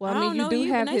 Well, I mean, you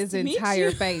do have his entire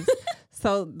face.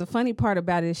 So the funny part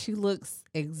about it is she looks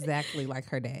exactly like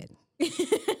her dad.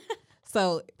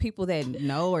 So people that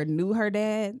know or knew her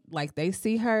dad, like, they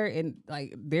see her and,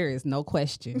 like, there is no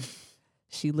question.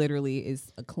 She literally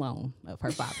is a clone of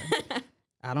her father.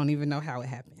 I don't even know how it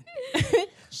happened.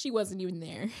 She wasn't even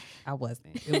there. I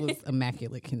wasn't. It was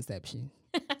immaculate conception.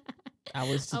 I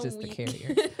was just the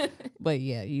carrier. But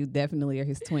yeah, you definitely are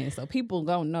his twin. So people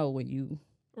don't know when you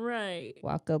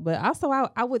walk up. But also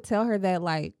I would tell her that,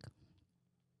 like,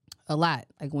 a lot.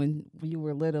 Like, when you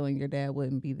were little and your dad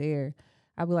wouldn't be there,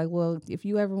 I'd be like, well, if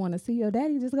you ever want to see your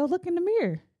daddy, just go look in the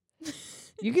mirror.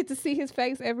 You get to see his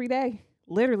face every day.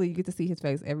 Literally, you get to see his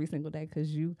face every single day,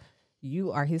 because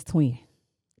you are his twin.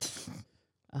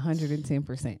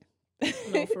 110%.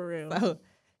 No, for real. So,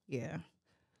 yeah.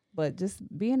 But just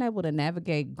being able to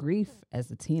navigate grief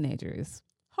as a teenager is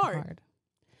hard.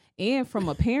 And from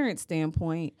a parent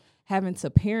standpoint, having to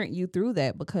parent you through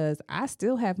that, because I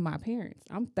still have my parents.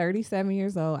 I'm 37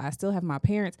 years old. I still have my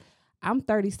parents. I'm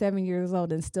 37 years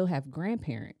old and still have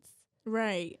grandparents.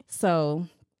 Right. So,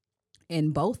 in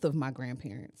both of my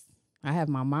grandparents, I have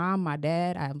my mom, my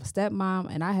dad, I have a stepmom,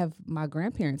 and I have my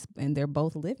grandparents, and they're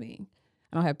both living.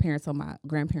 I don't have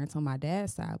grandparents on my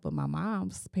dad's side, but my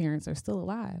mom's parents are still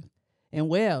alive and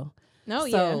well.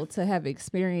 So to have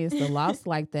experienced a loss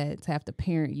like that, to have to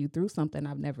parent you through something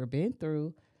I've never been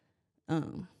through,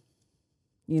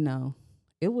 you know,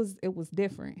 it was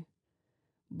different.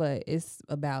 But it's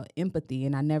about empathy,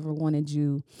 and I never wanted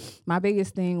you. My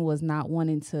biggest thing was not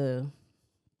wanting to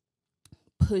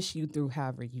push you through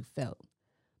however you felt,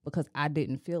 because I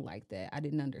didn't feel like that. I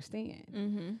didn't understand.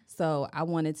 Mm-hmm. So I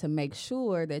wanted to make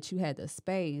sure that you had the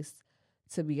space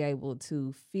to be able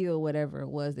to feel whatever it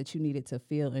was that you needed to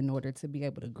feel in order to be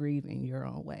able to grieve in your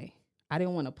own way. I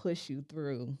didn't want to push you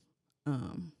through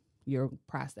your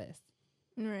process.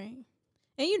 Right.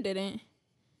 And you didn't.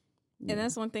 Yeah. And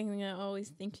that's one thing that I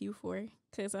always thank you for,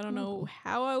 because I don't know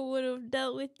how I would have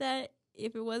dealt with that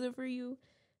if it wasn't for you.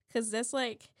 Because that's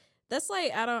like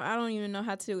I don't even know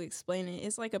how to explain it.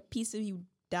 It's like a piece of you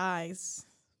dies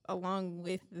along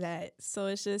with that. So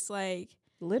it's just like,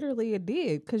 literally it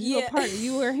did, because you're a part of,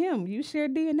 you or him. You share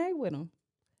DNA with him.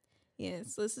 Yeah.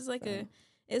 So this is like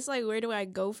it's like, where do I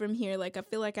go from here? Like, I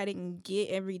feel like I didn't get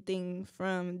everything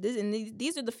from this, and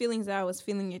these are the feelings that I was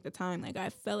feeling at the time. Like, I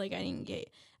felt like I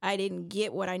didn't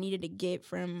get what I needed to get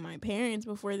from my parents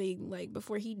before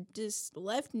he just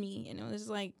left me. And it was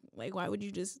like why would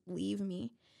you just leave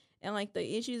me? And like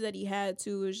the issues that he had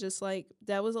too was just like,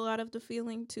 that was a lot of the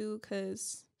feeling too,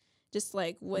 because just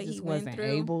like what he went wasn't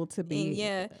through, able to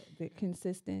be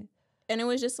consistent. And it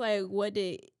was just like,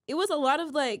 it was a lot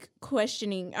of like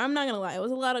questioning. I'm not gonna lie, it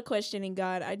was a lot of questioning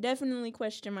God. I definitely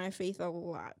questioned my faith a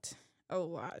lot,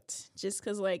 just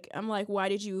because, like, I'm like, why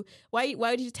did you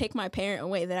take my parent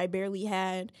away that I barely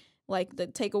had? Like,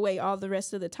 take away all the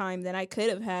rest of the time that I could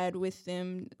have had with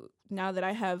them. Now that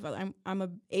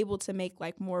I'm able to make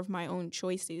like more of my own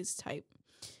choices type.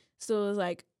 So it was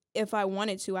like, if I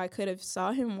wanted to, I could have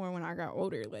saw him more when I got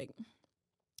older, like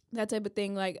that type of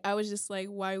thing. Like, I was just like,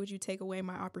 why would you take away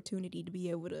my opportunity to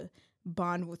be able to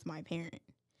bond with my parent?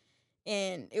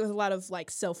 And it was a lot of like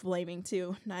self-blaming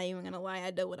too. Not even gonna lie,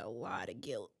 I dealt with a lot of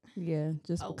guilt. Yeah,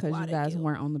 just because you guys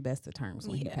weren't on the best of terms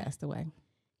when he passed away.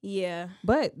 Yeah.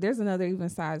 But there's another even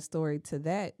side story to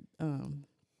that.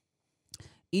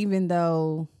 Even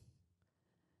though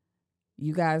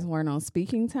you guys weren't on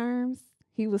speaking terms,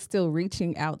 he was still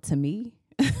reaching out to me.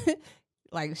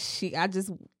 like I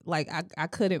just like I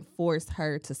couldn't force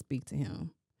her to speak to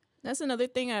him. That's another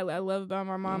thing I love about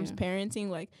my mom's parenting.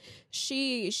 Like,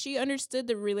 she understood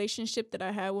the relationship that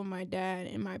I had with my dad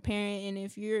and my parent. And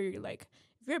if you're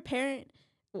a parent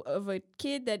of a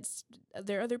kid that's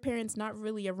their other parents not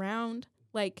really around,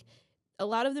 like, a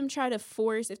lot of them try to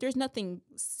force, if there's nothing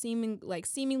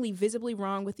seemingly visibly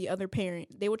wrong with the other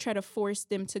parent, they will try to force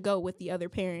them to go with the other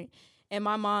parent. And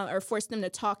my mom, or force them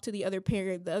to talk to the other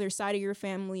parent, the other side of your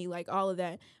family, like all of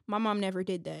that. My mom never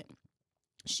did that.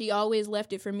 She always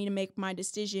left it for me to make my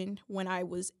decision when I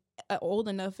was old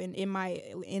enough and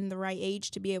in the right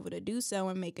age to be able to do so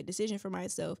and make a decision for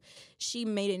myself. She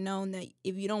made it known that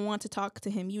if you don't want to talk to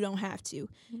him, you don't have to.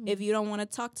 Mm-hmm. If you don't want to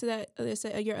talk to that other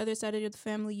side, your other side of the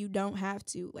family, you don't have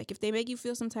to. Like, if they make you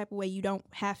feel some type of way, you don't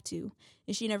have to.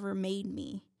 And she never made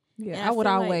me. Yeah, I would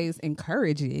always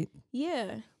encourage it.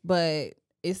 Yeah, but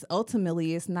it's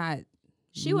not.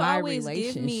 She will always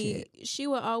she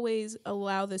will always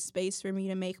allow the space for me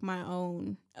to make my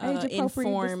own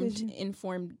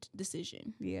informed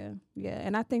decision. Yeah.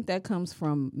 And I think that comes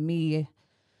from me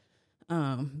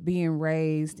being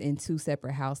raised in two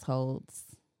separate households.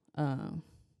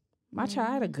 My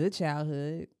child had a good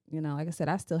childhood. You know, like I said,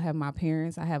 I still have my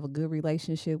parents. I have a good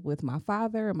relationship with my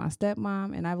father and my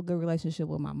stepmom, and I have a good relationship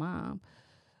with my mom.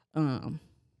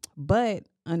 But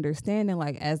understanding,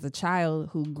 like, as a child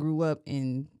who grew up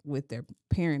with their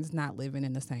parents not living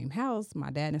in the same house, my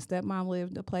dad and stepmom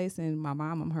lived a place, and my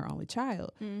mom, I'm her only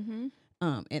child. Mm-hmm.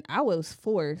 And I was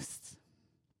forced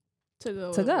to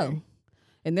go.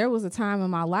 And there was a time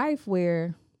in my life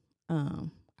where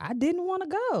I didn't want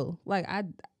to go. Like, I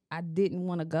didn't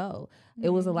want to go. Mm-hmm. It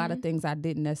was a lot of things I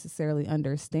didn't necessarily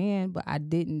understand, but I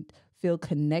didn't feel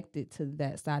connected to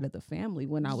that side of the family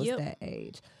when I was that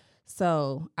age.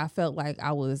 So I felt like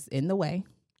I was in the way.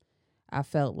 I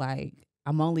felt like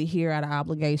I'm only here out of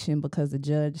obligation because the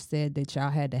judge said that y'all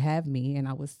had to have me, and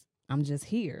I'm just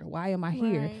here. Why am I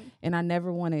here? Right. And I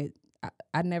never wanted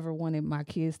my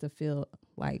kids to feel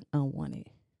like unwanted.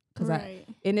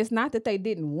 And it's not that they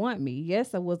didn't want me.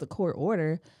 Yes, it was a court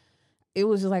order. It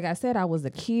was just like I said, I was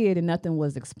a kid and nothing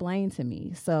was explained to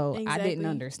me. So I didn't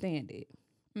understand it.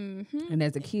 Mm-hmm. And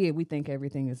as a kid, we think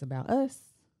everything is about us.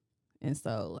 And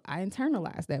so I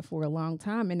internalized that for a long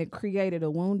time, and it created a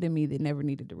wound in me that never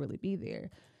needed to really be there.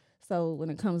 So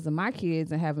when it comes to my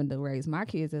kids and having to raise my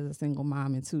kids as a single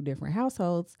mom in two different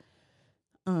households,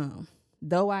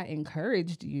 though I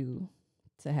encouraged you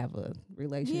to have a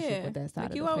relationship with that side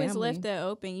of the family. You always left that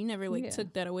open. You never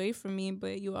took that away from me,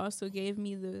 but you also gave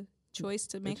me the choice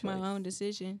to make my own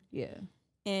decision. Yeah.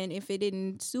 And if it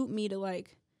didn't suit me to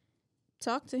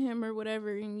talk to him or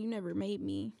whatever, and you never made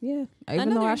me. Yeah.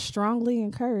 Even though I strongly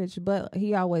encouraged, but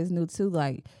he always knew too,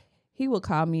 he would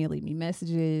call me and leave me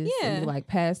messages. Yeah. And be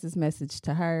pass this message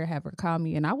to her, have her call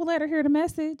me, and I would let her hear the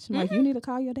message. I'm you need to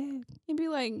call your dad. He'd be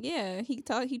like, yeah, he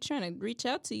trying to reach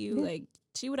out to you. Yeah.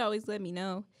 She would always let me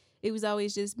know. It was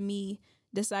always just me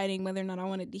deciding whether or not I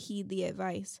wanted to heed the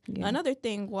advice. Yeah. Another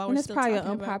thing, while we're still talking about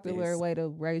this. It's probably an unpopular way to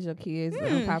raise your kids, an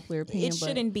unpopular opinion. It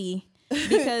shouldn't be.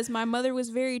 Because my mother was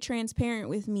very transparent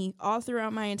with me all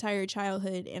throughout my entire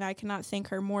childhood, and I cannot thank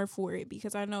her more for it,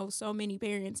 because I know so many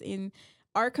parents in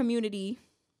our community,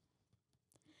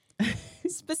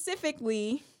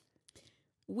 specifically,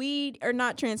 we are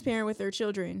not transparent with their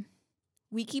children.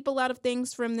 We keep a lot of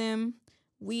things from them.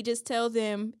 We just tell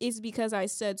them, it's because I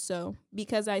said so.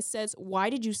 Because I said so. Why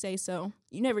did you say so?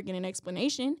 You never get an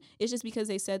explanation. It's just because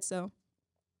they said so.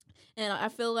 And I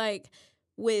feel like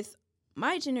with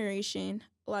my generation,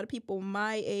 a lot of people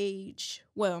my age,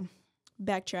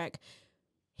 backtrack,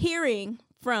 hearing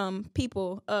from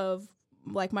people of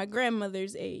my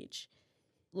grandmother's age,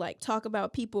 talk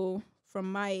about people from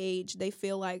my age, they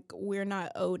feel like we're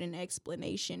not owed an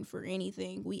explanation for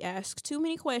anything. We ask too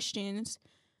many questions.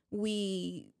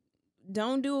 We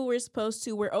don't do what we're supposed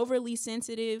to. We're overly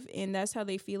sensitive, and that's how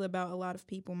they feel about a lot of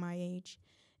people my age.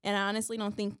 And I honestly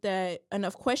don't think that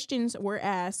enough questions were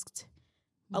asked.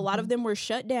 A lot of them were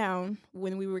shut down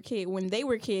when they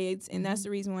were kids, and that's the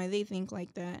reason why they think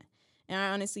like that. And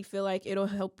I honestly feel like it'll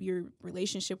help your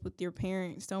relationship with your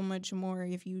parents so much more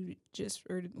if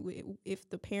if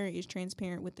the parent is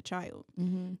transparent with the child.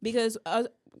 Mm-hmm. Because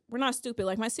we're not stupid.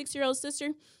 Like my 6-year-old sister,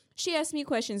 she asked me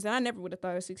questions that I never would have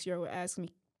thought a 6-year-old would ask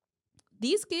me.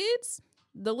 These kids,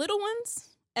 the little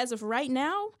ones, as of right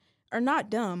now, are not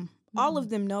dumb. All of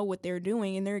them know what they're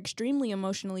doing, and they're extremely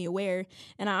emotionally aware.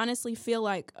 And I honestly feel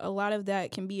like a lot of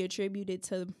that can be attributed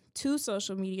to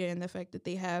social media and the fact that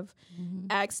they have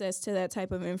access to that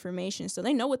type of information. So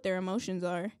they know what their emotions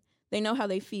are. They know how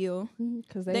they feel.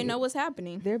 Because they know what's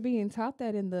happening. They're being taught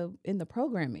that in the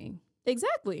programming.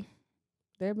 Exactly.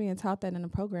 They're being taught that in the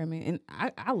programming, and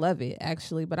I love it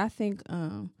actually. But I think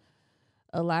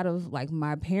a lot of like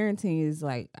my parenting is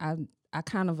like I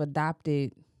kind of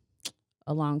adopted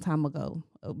a long time ago.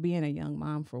 Being a young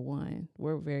mom, for one,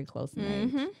 we're very close in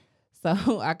age,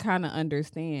 so I kind of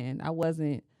understand. I was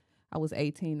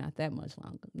 18 not that much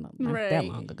long, not that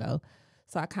long ago,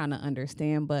 so I kind of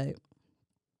understand. But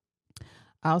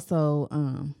also,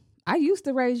 I used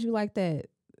to raise you like that.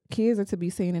 Kids are to be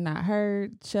seen and not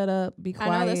heard. Shut up, be quiet.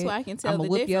 I know, that's why I can tell I'ma the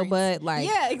whip your difference. butt. Like,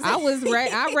 Yeah, exactly.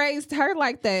 I raised her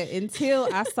like that until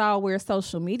I saw where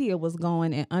social media was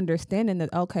going and understanding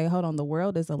that, okay, hold on, the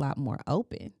world is a lot more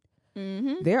open.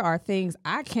 There are things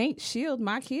I can't shield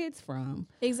my kids from.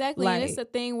 Exactly. Like, and it's a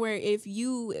thing where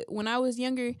when I was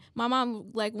younger, my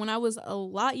mom, like when I was a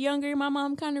lot younger, my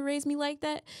mom kind of raised me like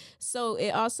that. So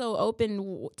it also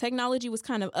technology was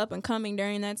kind of up and coming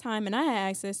during that time. And I had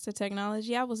access to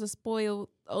technology. I was a spoiled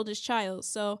oldest child.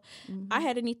 So I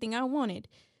had anything I wanted.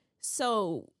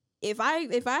 So if I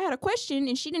had a question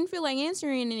and she didn't feel like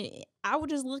answering it, I would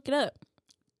just look it up.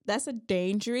 That's a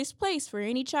dangerous place for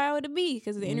any child to be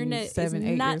because the internet is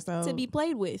not to be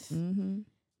played with. The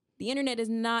internet is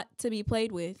not to be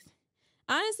played with.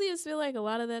 Honestly, I feel like a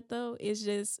lot of that, though, is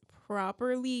just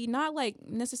properly, not like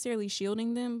necessarily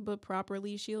shielding them, but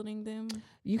properly shielding them.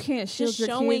 You can't shield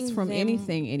your kids from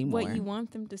anything anymore. What you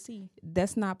want them to see.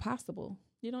 That's not possible.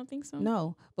 You don't think so?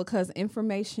 No, because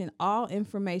all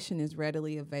information is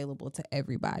readily available to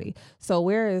everybody. So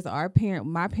whereas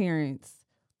my parents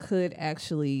could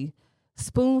actually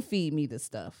spoon feed me the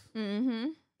stuff.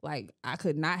 Like I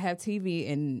could not have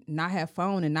TV and not have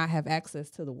phone and not have access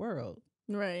to the world.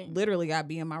 Right. Literally, I'd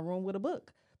be in my room with a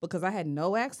book because I had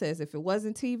no access. If it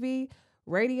wasn't TV,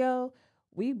 radio,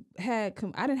 I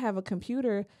didn't have a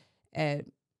computer at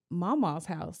Mama's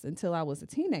house until I was a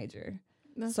teenager.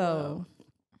 So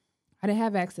I didn't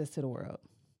have access to the world.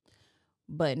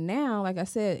 But now, like I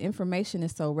said, information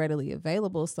is so readily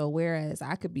available. So whereas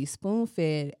I could be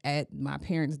spoon-fed at my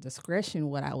parents' discretion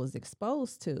what I was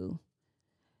exposed to,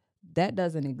 that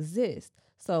doesn't exist.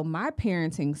 So my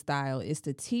parenting style is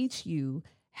to teach you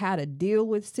how to deal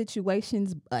with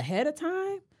situations ahead of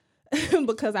time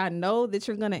because I know that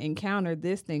you're going to encounter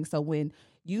this thing. So when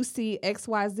you see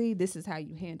XYZ, this is how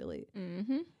you handle it.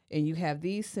 And you have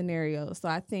these scenarios. So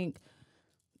I think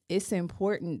it's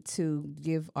important to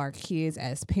give our kids,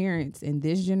 as parents in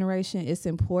this generation, it's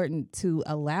important to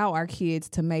allow our kids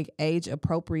to make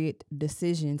age-appropriate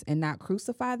decisions and not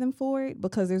crucify them for it,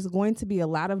 because there's going to be a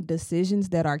lot of decisions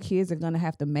that our kids are going to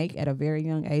have to make at a very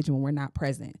young age when we're not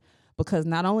present. Because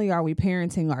not only are we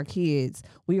parenting our kids,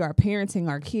 we are parenting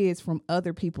our kids from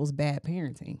other people's bad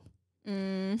parenting.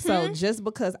 So just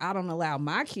because I don't allow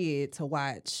my kid to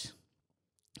watch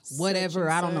whatever,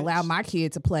 I don't allow my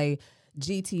kid to play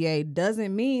GTA,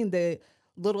 doesn't mean that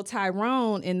little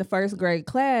Tyrone in the first grade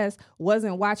class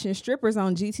wasn't watching strippers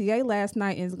on GTA last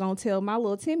night and is gonna tell my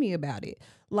little Timmy about it.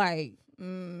 Like,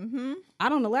 I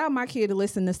don't allow my kid to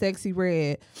listen to Sexy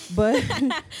Red, but if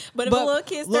a little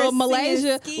kid starts little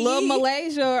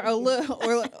Malaysia or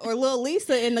little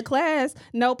Lisa in the class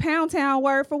know Pound Town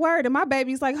word for word, and my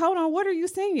baby's like, hold on, what are you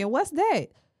singing? What's that?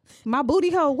 My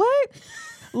booty hole? What?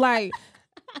 Like,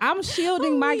 I'm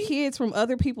shielding my kids from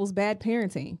other people's bad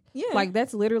parenting. Yeah. Like,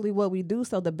 that's literally what we do.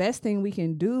 So the best thing we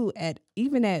can do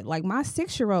even at like my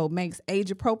 6-year-old makes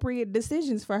age appropriate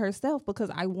decisions for herself,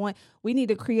 because we need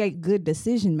to create good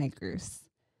decision makers.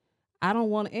 I don't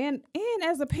want, and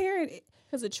as a parent,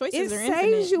 because the choices are infinite. It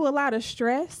saves you a lot of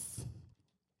stress.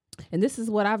 And this is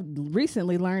what I've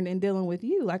recently learned in dealing with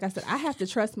you. Like I said, I have to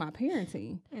trust my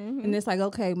parenting. And it's like,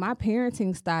 okay, my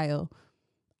parenting style,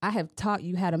 I have taught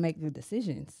you how to make good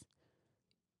decisions,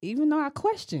 even though I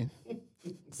question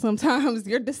sometimes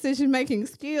your decision-making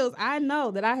skills. I know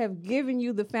that I have given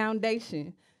you the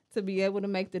foundation to be able to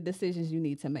make the decisions you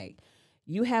need to make.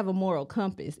 You have a moral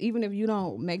compass, even if you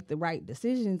don't make the right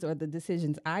decisions or the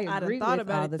decisions I agree with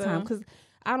all the time, because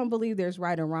I don't believe there's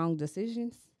right or wrong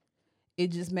decisions. It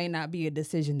just may not be a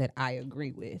decision that I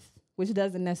agree with, which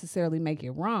doesn't necessarily make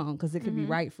it wrong, because it could be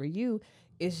right for you.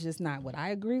 It's just not what I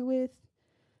agree with.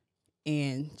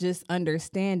 And just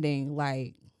understanding,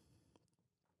 like,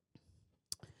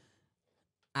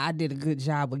 I did a good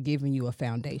job of giving you a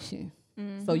foundation.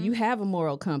 So you have a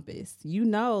moral compass. You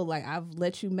know, like, I've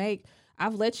let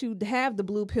you have the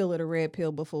blue pill or the red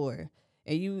pill before.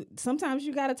 And sometimes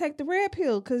you got to take the red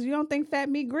pill because you don't think fat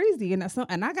meat greasy. And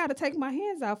I got to take my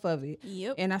hands off of it.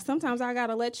 Yep. And sometimes I got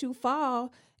to let you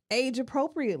fall age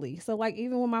appropriately. So, like,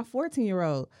 even with my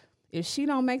 14-year-old, if she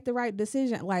don't make the right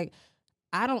decision, like,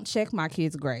 I don't check my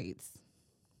kids' grades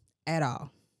at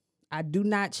all. I do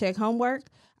not check homework.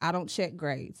 I don't check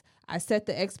grades. I set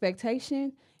the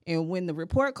expectation, and when the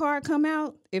report card come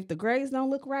out, if the grades don't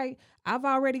look right, I've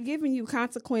already given you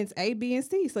consequence A, B, and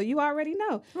C, so you already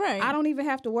know. Right. I don't even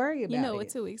have to worry about it. You know what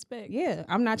to expect. Yeah,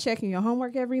 I'm not checking your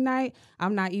homework every night.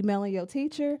 I'm not emailing your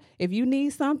teacher. If you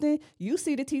need something, you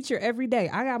see the teacher every day.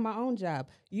 I got my own job.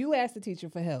 You ask the teacher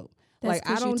for help. That's like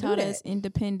I don't you taught do that. us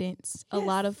independence. Yes. A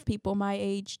lot of people my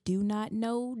age do not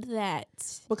know that.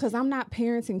 Because I'm not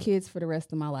parenting kids for the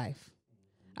rest of my life.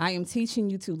 I am teaching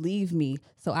you to leave me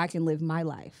so I can live my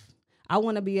life. I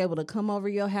want to be able to come over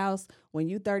your house when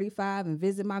you're 35 and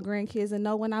visit my grandkids and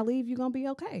know when I leave, you're going to be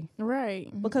okay. Right.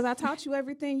 Because I taught you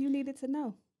everything you needed to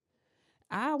know.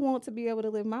 I want to be able to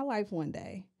live my life one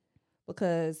day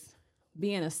because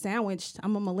being a sandwich,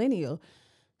 I'm a millennial.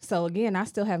 So again, I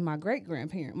still have my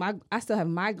great-grandparents. I still have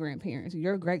my grandparents,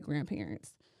 your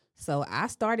great-grandparents. So I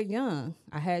started young.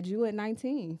 I had you at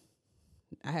 19.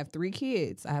 I have 3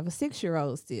 kids. I have a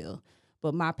 6-year-old still.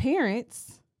 But my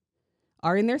parents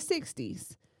are in their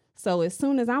 60s. So as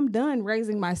soon as I'm done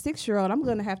raising my 6-year-old, I'm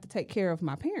going to have to take care of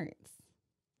my parents.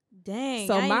 Dang.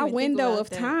 So my window of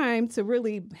time to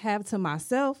really have to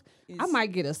myself, I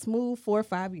might get a smooth 4 or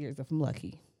 5 years if I'm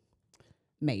lucky.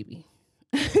 Maybe.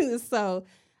 So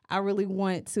I really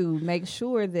want to make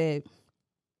sure that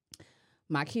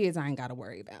my kids I ain't got to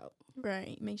worry about.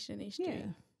 Right. Make sure they straight. Yeah.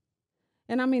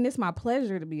 And I mean, it's my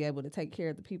pleasure to be able to take care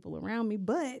of the people around me,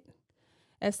 but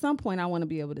at some point I want to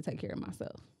be able to take care of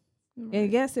myself. Right.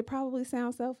 And yes, it probably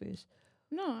sounds selfish.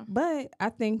 No. But I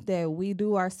think that we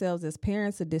do ourselves as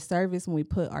parents a disservice when we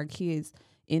put our kids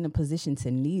in a position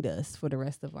to need us for the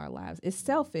rest of our lives. It's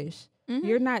selfish.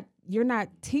 Mm-hmm. You're not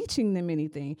teaching them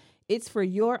anything. It's for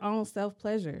your own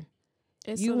self-pleasure.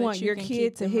 You want your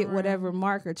kid to hit whatever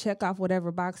mark or check off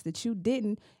whatever box that you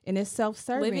didn't, and it's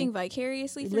self-serving. Living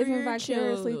vicariously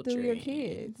through your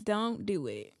kids. Don't do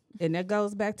it. And that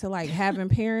goes back to like having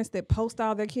parents that post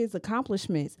all their kids'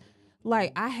 accomplishments.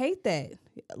 Like, I hate that.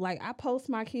 Like, I post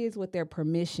my kids with their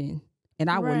permission, and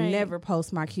I will never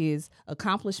post my kids'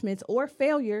 accomplishments or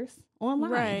failures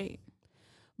online. Right.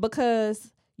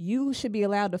 Because you should be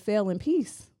allowed to fail in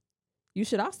peace. You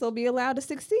should also be allowed to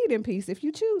succeed in peace if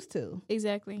you choose to.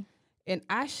 Exactly. And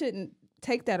I shouldn't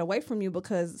take that away from you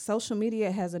because social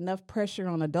media has enough pressure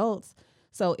on adults.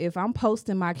 So if I'm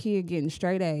posting my kid getting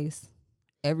straight A's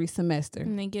every semester,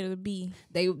 and they get a B,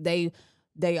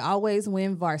 they always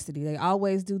win varsity. They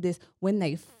always do this. When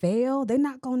they fail, they're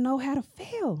not going to know how to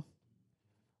fail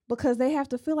because they have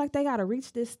to feel like they got to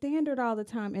reach this standard all the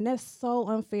time. And that's so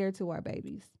unfair to our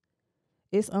babies.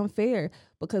 It's unfair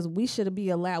because we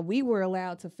were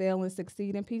allowed to fail and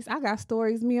succeed in peace. I got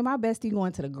stories, me and my bestie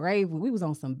going to the grave when we was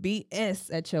on some BS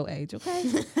at your age, okay?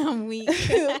 I'm weak.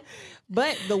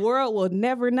 But the world will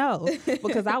never know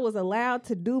because I was allowed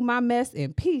to do my mess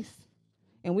in peace.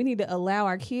 And we need to allow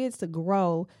our kids to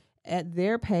grow at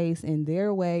their pace in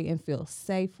their way and feel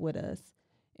safe with us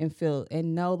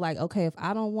and know like, okay, if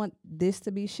I don't want this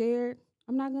to be shared,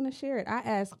 I'm not going to share it. I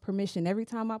ask permission every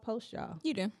time I post y'all.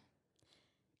 You do.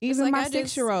 Even like my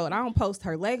 6-year-old, I don't post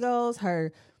her Legos,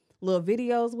 her little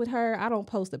videos with her. I don't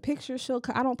post a picture.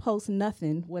 I don't post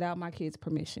nothing without my kids'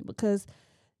 permission because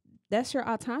that's your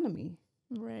autonomy.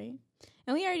 Right.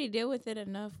 And we already deal with it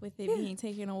enough with it being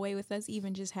taken away with us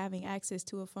even just having access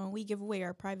to a phone. We give away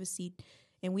our privacy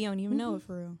and we don't even know it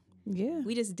for real. Yeah.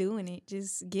 We just doing it,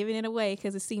 just giving it away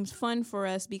because it seems fun for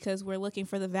us because we're looking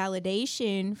for the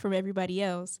validation from everybody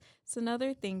else. It's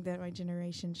another thing that my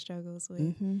generation struggles with.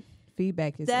 Mm-hmm.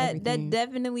 Feedback is That everything.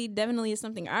 definitely is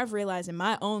something I've realized in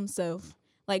my own self.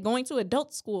 Like going to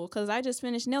adult school because I just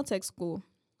finished nail tech school.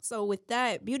 So with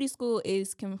that, beauty school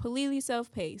is completely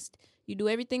self-paced. You do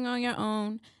everything on your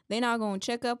own. They're not going to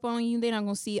check up on you. They're not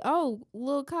going to see, oh,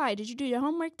 Lil Kai, did you do your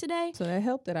homework today? So that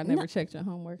helped that I never checked your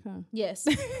homework, huh? Yes.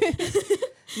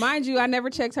 Mind you, I never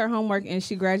checked her homework, and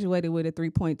she graduated with a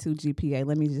 3.2 GPA.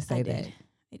 Let me just say that.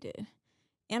 I did.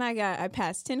 And I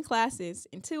passed 10 classes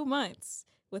in 2 months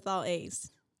with all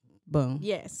A's. Boom.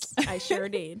 Yes, I sure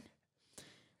did.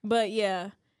 But yeah,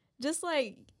 just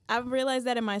like I've realized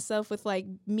that in myself with like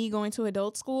me going to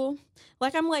adult school.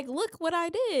 Like I'm like, look what I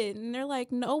did. And they're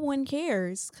like, no one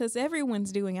cares because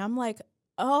everyone's doing it. I'm like,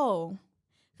 oh.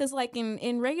 Because like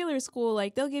in regular school,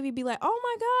 like they'll be like, oh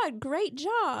my God, great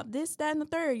job. This, that, and the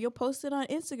third. You'll post it on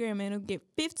Instagram and it'll get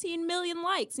 15 million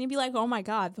likes. And you'll be like, oh my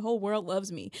God, the whole world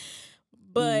loves me.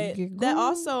 But that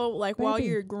also like while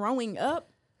you're growing up,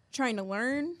 trying to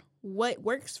learn what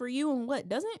works for you and what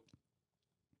doesn't,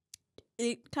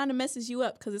 it kind of messes you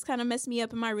up because it's kind of messed me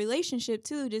up in my relationship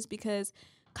too, just because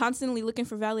constantly looking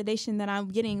for validation that I'm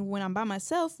getting when I'm by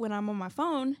myself, when I'm on my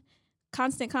phone,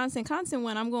 constant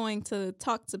when I'm going to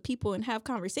talk to people and have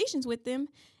conversations with them.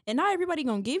 And not everybody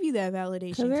gonna give you that validation.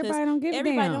 Because everybody don't give a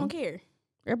Everybody damn. don't care.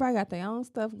 Everybody got their own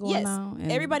stuff going on.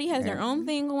 Yes, everybody has their own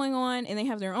thing going on, and they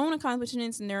have their own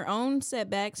accomplishments and their own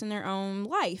setbacks and their own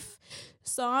life.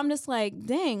 So I'm just like,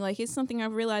 dang, like it's something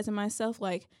I've realized in myself,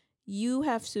 like you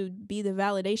have to be the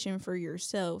validation for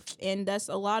yourself. And that's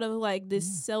a lot of like this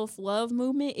self-love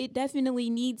movement. It definitely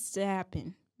needs to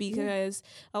happen because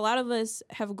a lot of us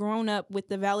have grown up with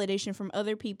the validation from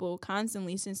other people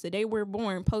constantly since the day we're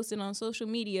born, posting on social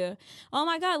media. Oh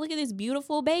my God, look at this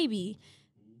beautiful baby.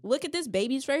 Look at this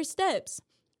baby's first steps.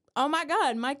 Oh my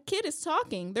God, my kid is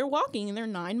talking. They're walking and they're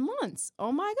 9 months.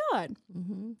 Oh my God.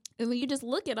 Mm-hmm. And when you just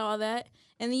look at all that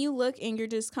and then you look and you're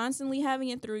just constantly having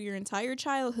it through your entire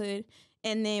childhood.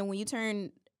 And then when you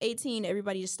turn 18,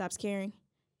 everybody just stops caring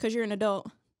because you're an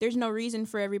adult. There's no reason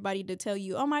for everybody to tell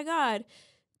you, oh my God,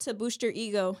 to boost your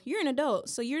ego. You're an adult.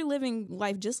 So you're living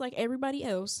life just like everybody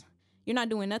else. You're not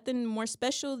doing nothing more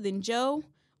special than Joe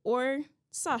or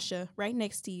Sasha right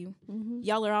next to you. Mm-hmm.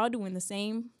 Y'all are all doing the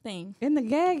same thing. And the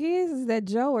gag is that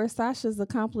Joe or Sasha's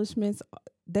accomplishments,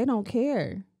 they don't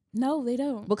care. No, they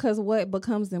don't. Because what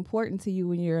becomes important to you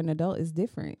when you're an adult is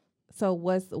different. So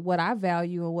what I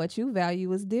value and what you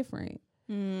value is different.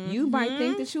 Mm-hmm. You might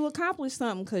think that you accomplished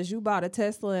something because you bought a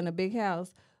Tesla and a big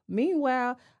house.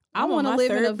 Meanwhile, I want to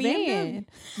live in a van,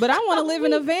 but I want to live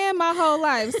in a van my whole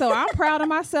life. So I'm proud of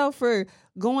myself for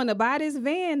going to buy this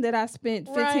van that I spent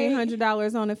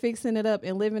 $1,500 on and fixing it up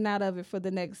and living out of it for the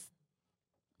next.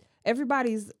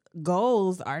 Everybody's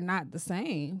goals are not the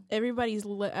same. Everybody's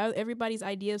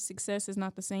idea of success is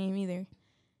not the same either.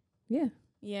 Yeah.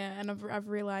 Yeah, and I've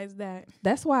realized that.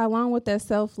 That's why along with that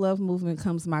self-love movement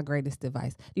comes my greatest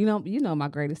advice. You know my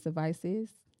greatest advice is?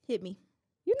 Hit me.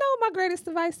 You know what my greatest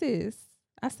advice is?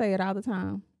 I say it all the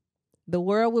time. The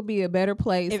world would be a better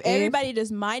place if everybody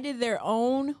just minded their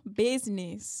own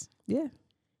business. Yeah.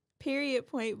 Period,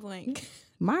 point blank.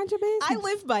 Mind your business. I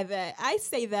live by that. I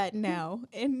say that now.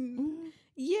 And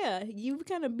yeah, you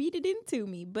kind of beat it into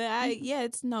me. But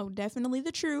it's definitely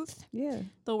the truth. Yeah.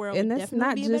 The world and would that's definitely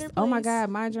not be just, a better place. oh my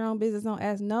God, mind your own business, don't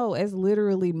ask. No, it's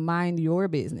literally mind your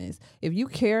business. If you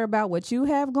care about what you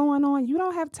have going on, you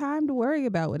don't have time to worry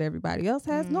about what everybody else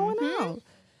has going on.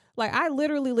 Like, I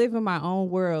literally live in my own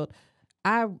world.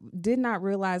 I did not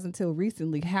realize until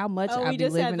recently how much I be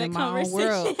living in my own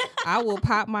world. I will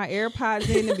pop my AirPods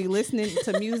in and be listening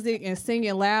to music and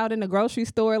singing loud in the grocery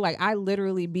store. Like, I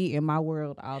literally be in my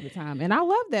world all the time. And I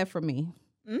love that for me.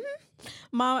 Mm-hmm.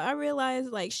 Mom, I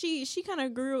realized, like, she kind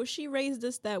of grew, she raised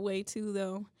us that way too,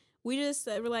 though. We just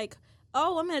were like,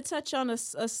 oh, I'm going to touch on a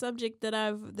subject that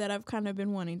I've kind of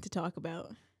been wanting to talk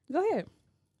about. Go ahead.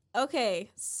 Okay,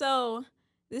 so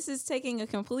this is taking a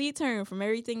complete turn from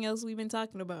everything else we've been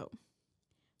talking about.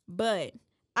 But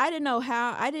I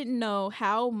didn't know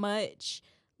how much,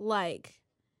 like,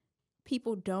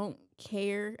 people don't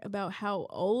care about how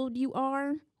old you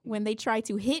are when they try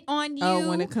to hit on you. Oh,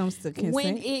 when it comes to consent?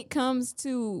 When it comes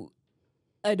to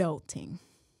adulting.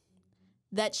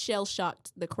 That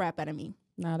shell-shocked the crap out of me.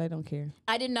 No, they don't care.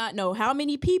 I did not know how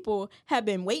many people have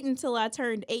been waiting till I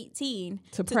turned 18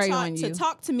 to prey on you, to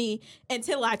talk to me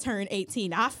until I turned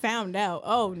 18. I found out.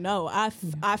 Oh no, I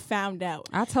found out.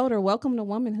 I told her, welcome to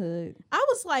womanhood. I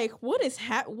was like, what is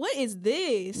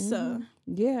this? Mm-hmm.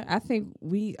 Yeah, I think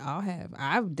we all have.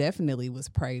 I definitely was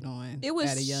preyed on. It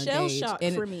was at a young shell age. shock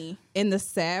for me. And the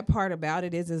sad part about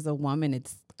it is, as a woman,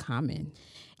 it's common.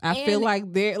 I feel like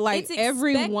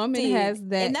every woman has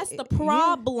that. And that's the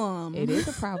problem. Yeah, it is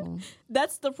a problem.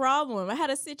 That's the problem. I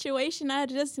had a situation I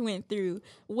just went through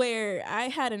where I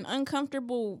had an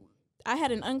uncomfortable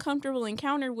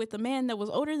encounter with a man that was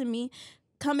older than me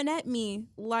coming at me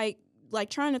like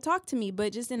trying to talk to me,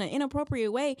 but just in an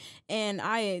inappropriate way. And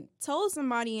I had told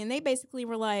somebody and they basically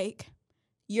were like,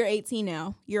 you're 18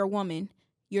 now. You're a woman.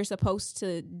 You're supposed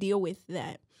to deal with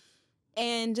that.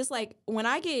 And just like when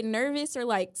I get nervous or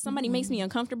like somebody makes me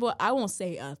uncomfortable, I won't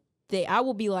say a thing. I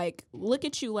will be like, look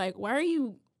at you, like, why are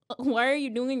you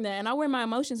doing that? And I wear my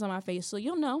emotions on my face, so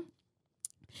you'll know.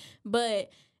 But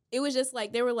it was just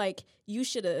like they were like, you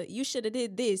should have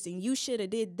did this and you should have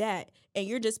did that, and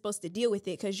you're just supposed to deal with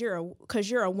it because you're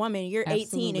a woman, you're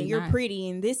Absolutely 18 and you're not. pretty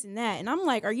and this and that. And I'm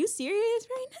like, are you serious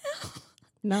right now?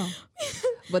 No,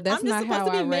 but that's I'm just not supposed how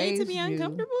to be I made raised to be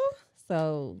uncomfortable. You.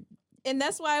 So. And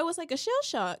that's why it was like a shell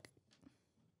shock.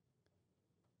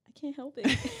 I can't help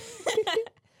it.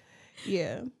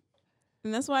 Yeah.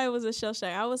 And that's why it was a shell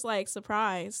shock. I was like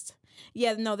surprised.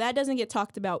 Yeah, no, that doesn't get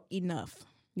talked about enough.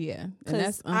 Yeah. And because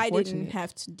that's I didn't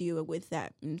have to deal with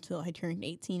that until I turned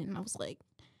 18. And I was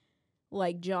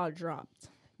like jaw dropped.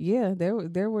 Yeah,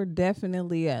 there were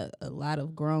definitely a lot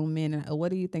of grown men. What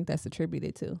do you think that's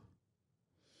attributed to?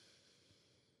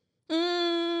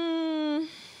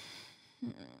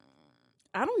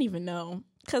 I don't even know,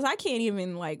 because I can't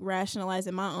even like rationalize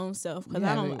it my own self,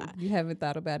 because You haven't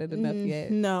thought about it enough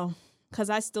yet. No, because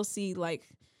I still see like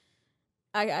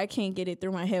I can't get it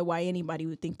through my head why anybody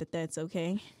would think that that's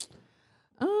okay.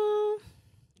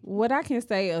 What I can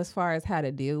say as far as how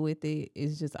to deal with it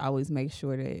is just always make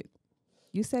sure that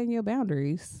you setting your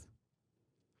boundaries.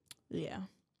 Yeah.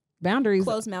 Boundaries.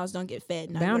 Closed mouths don't get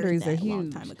fed. Boundaries are huge. A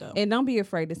long time ago. And don't be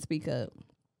afraid to speak up.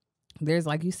 There's,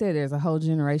 like you said, there's a whole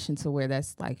generation to where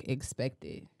that's like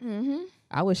expected. Mm-hmm.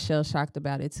 I was shell shocked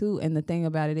about it too. And the thing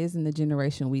about it is, in the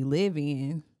generation we live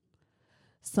in,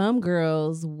 some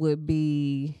girls would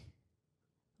be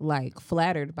like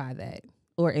flattered by that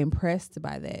or impressed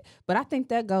by that. But I think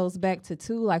that goes back to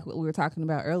too, like what we were talking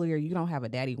about earlier, you don't have a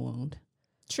daddy wound.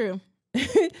 True.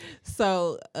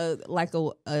 So like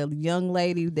a young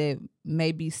lady that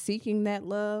may be seeking that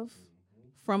love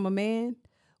from a man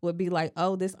would be like,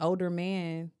 oh, this older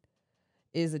man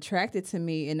is attracted to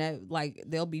me, and that like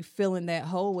they'll be filling that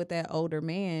hole with that older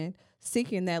man,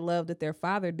 seeking that love that their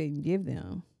father didn't give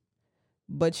them.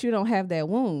 But you don't have that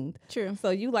wound. True. So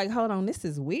you like, hold on, this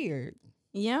is weird.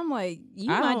 Yeah, I'm like,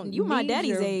 you my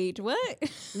daddy's age. What?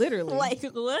 Literally. Like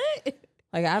what?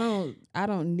 Like I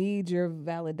don't need your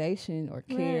validation or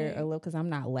care Right. or love, because I'm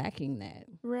not lacking that.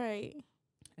 Right.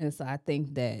 And so I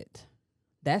think that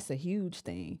that's a huge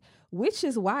thing, which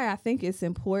is why I think it's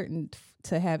important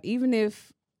to have, even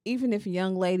if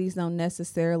young ladies don't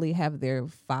necessarily have their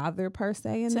father per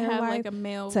se in To their have life, like a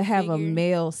male to have a figure.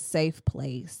 male safe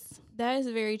place. That is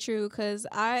very true, because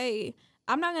I'm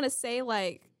not going to say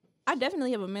like, I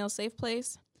definitely have a male safe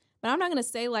place, but I'm not going to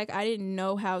say like I didn't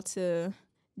know how to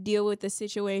deal with the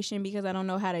situation because I don't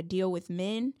know how to deal with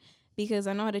men, because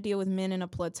I know how to deal with men in a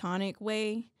platonic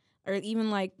way, or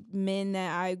even like men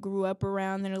that I grew up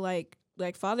around that are like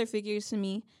father figures to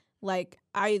me. Like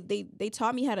they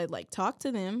taught me how to like talk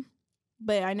to them,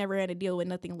 but I never had to deal with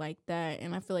nothing like that.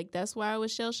 And I feel like that's why I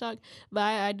was shell shocked. But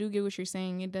I do get what you're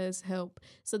saying. It does help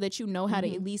so that you know how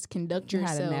to at least conduct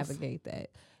yourself. How to navigate that.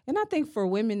 And I think for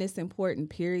women, it's important,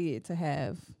 period, to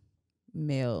have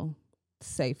male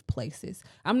safe places.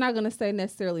 I'm not going to say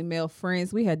necessarily male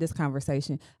friends. We had this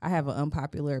conversation. I have an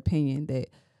unpopular opinion that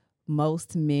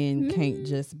most men can't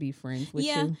just be friends with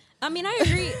you. I mean, I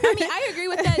agree. I agree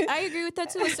with that. I agree with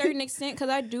that to a certain extent, because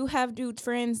I do have dude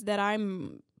friends that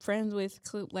I'm friends with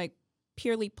like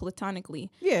purely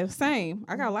platonically. Yeah, same.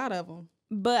 I got a lot of them.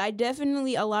 But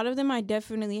a lot of them, I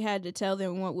definitely had to tell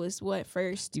them what was what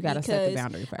first. You got to set the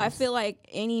boundary first. I feel like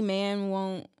any man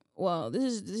won't. Well, this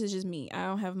is just me. I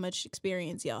don't have much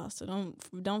experience, y'all. So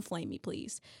don't flame me,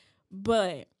 please.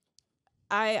 But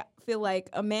I feel like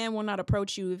a man will not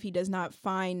approach you if he does not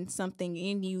find something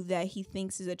in you that he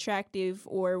thinks is attractive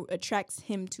or attracts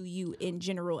him to you in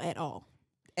general at all.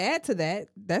 Add to that,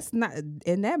 that's not,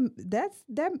 and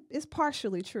that is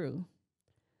partially true.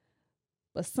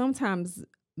 But sometimes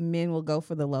men will go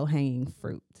for the low hanging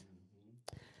fruit.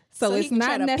 So it's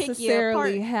not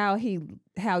necessarily how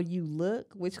you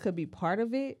look, which could be part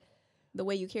of it. The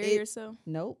way you carry yourself?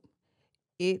 Nope.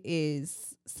 It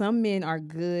is, some men are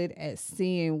good at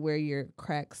seeing where your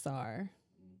cracks are.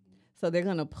 So they're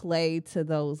going to play to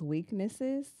those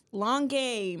weaknesses. Long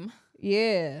game.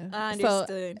 Yeah. I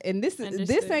understood. So, and this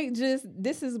ain't just,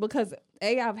 this is because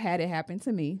I've had it happen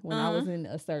to me when I was in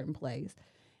a certain place.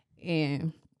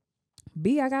 And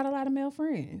B, I got a lot of male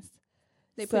friends.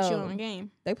 They put you on game.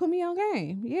 They put me on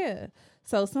game, yeah.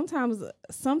 So sometimes,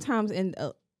 and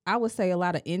I would say a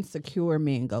lot of insecure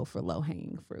men go for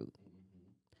low-hanging fruit.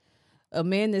 A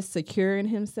man that's secure in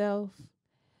himself,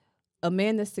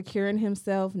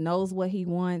 knows what he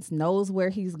wants, knows where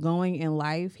he's going in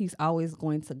life, he's always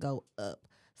going to go up.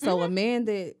 So a man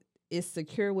that is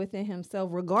secure within himself,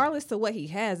 regardless of what he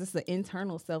has, it's an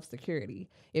internal self-security.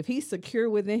 If he's secure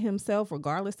within himself,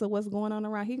 regardless of what's going on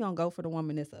around, he gonna go for the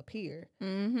woman that's up here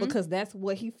because that's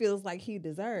what he feels like he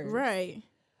deserves. Right.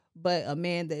 But a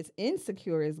man that's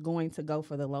insecure is going to go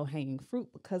for the low-hanging fruit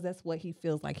because that's what he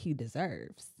feels like he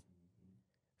deserves.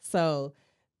 So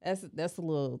that's a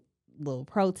little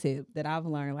pro tip that I've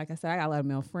learned. Like I said, I got a lot of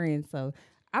male friends, so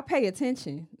I pay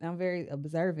attention. I'm very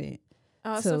observant.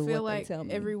 I also feel like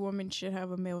every woman should have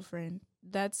a male friend.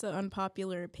 That's an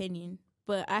unpopular opinion.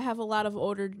 But I have a lot of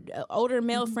older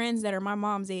male friends that are my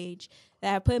mom's age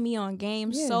that have put me on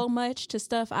game so much to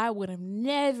stuff I would have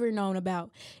never known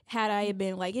about had I had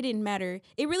been, like, it didn't matter.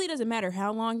 It really doesn't matter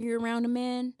how long you're around a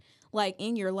man, like,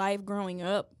 in your life growing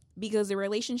up. because the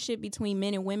relationship between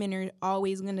men and women are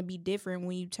always going to be different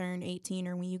when you turn 18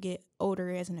 or when you get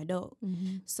older as an adult.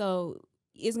 So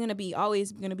it's going to be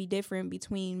always going to be different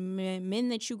between men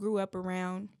that you grew up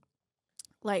around,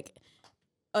 like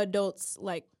adults,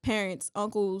 like parents,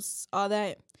 uncles, all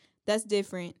that. That's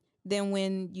different than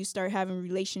when you start having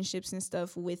relationships and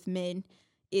stuff with men.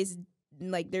 Is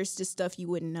like there's just stuff you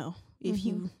wouldn't know if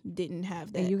you didn't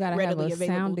have that. And you gotta have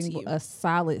a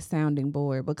solid sounding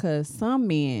board, because some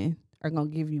men are gonna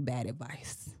give you bad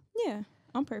advice. Yeah,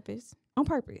 on purpose. On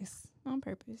purpose. On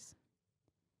purpose.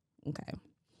 Okay,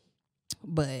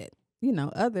 but you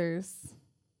know, others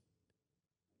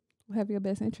will have your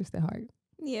best interest at heart.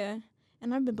 Yeah,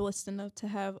 and I've been blessed enough to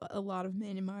have a lot of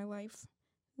men in my life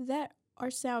that are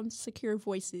sound secure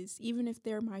voices, even if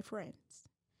they're my friends.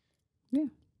 Yeah.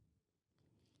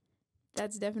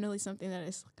 That's definitely something that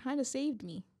has kind of saved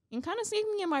me. And kind of saved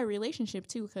me in my relationship,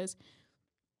 too, because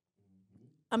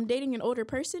I'm dating an older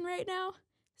person right now.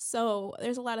 So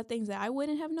there's a lot of things that I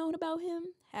wouldn't have known about him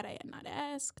had I not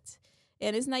asked.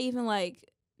 And it's not even, like,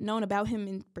 known about him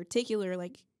in particular,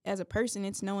 like, as a person.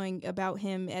 It's knowing about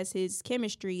him as his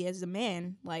chemistry as a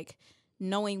man. Like,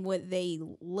 knowing what they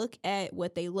look at,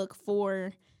 what they look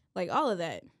for, like, all of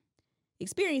that.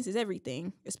 Experience is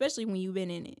everything, especially when you've been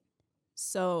in it.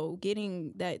 So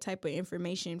getting that type of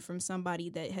information from somebody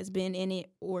that has been in it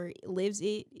or lives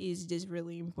it is just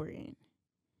really important.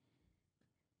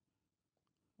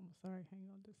 I'm sorry, hang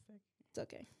on just a second. It's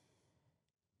okay.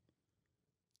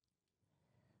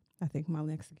 I think my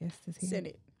next guest is here. Send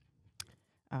it.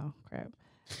 Oh, crap.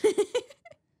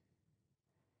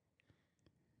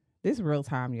 This is real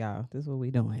time, y'all. This is what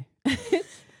we doing.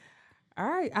 All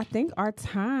right, I think our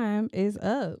time is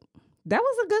up. That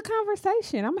was a good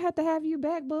conversation. I'm going to have you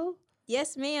back, boo.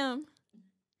 Yes, ma'am.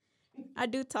 I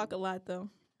do talk a lot,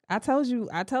 though. I told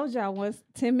y'all once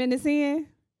 10 minutes in,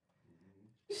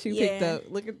 she picked up.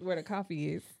 Look at where the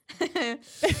coffee is.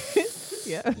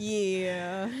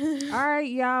 Yeah. All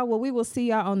right, y'all. Well, we will see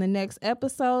y'all on the next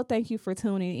episode. Thank you for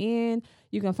tuning in.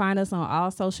 You can find us on all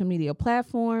social media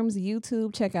platforms,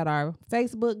 YouTube. Check out our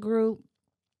Facebook group.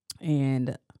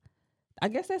 And I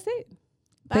guess that's it.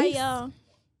 Bye, y'all.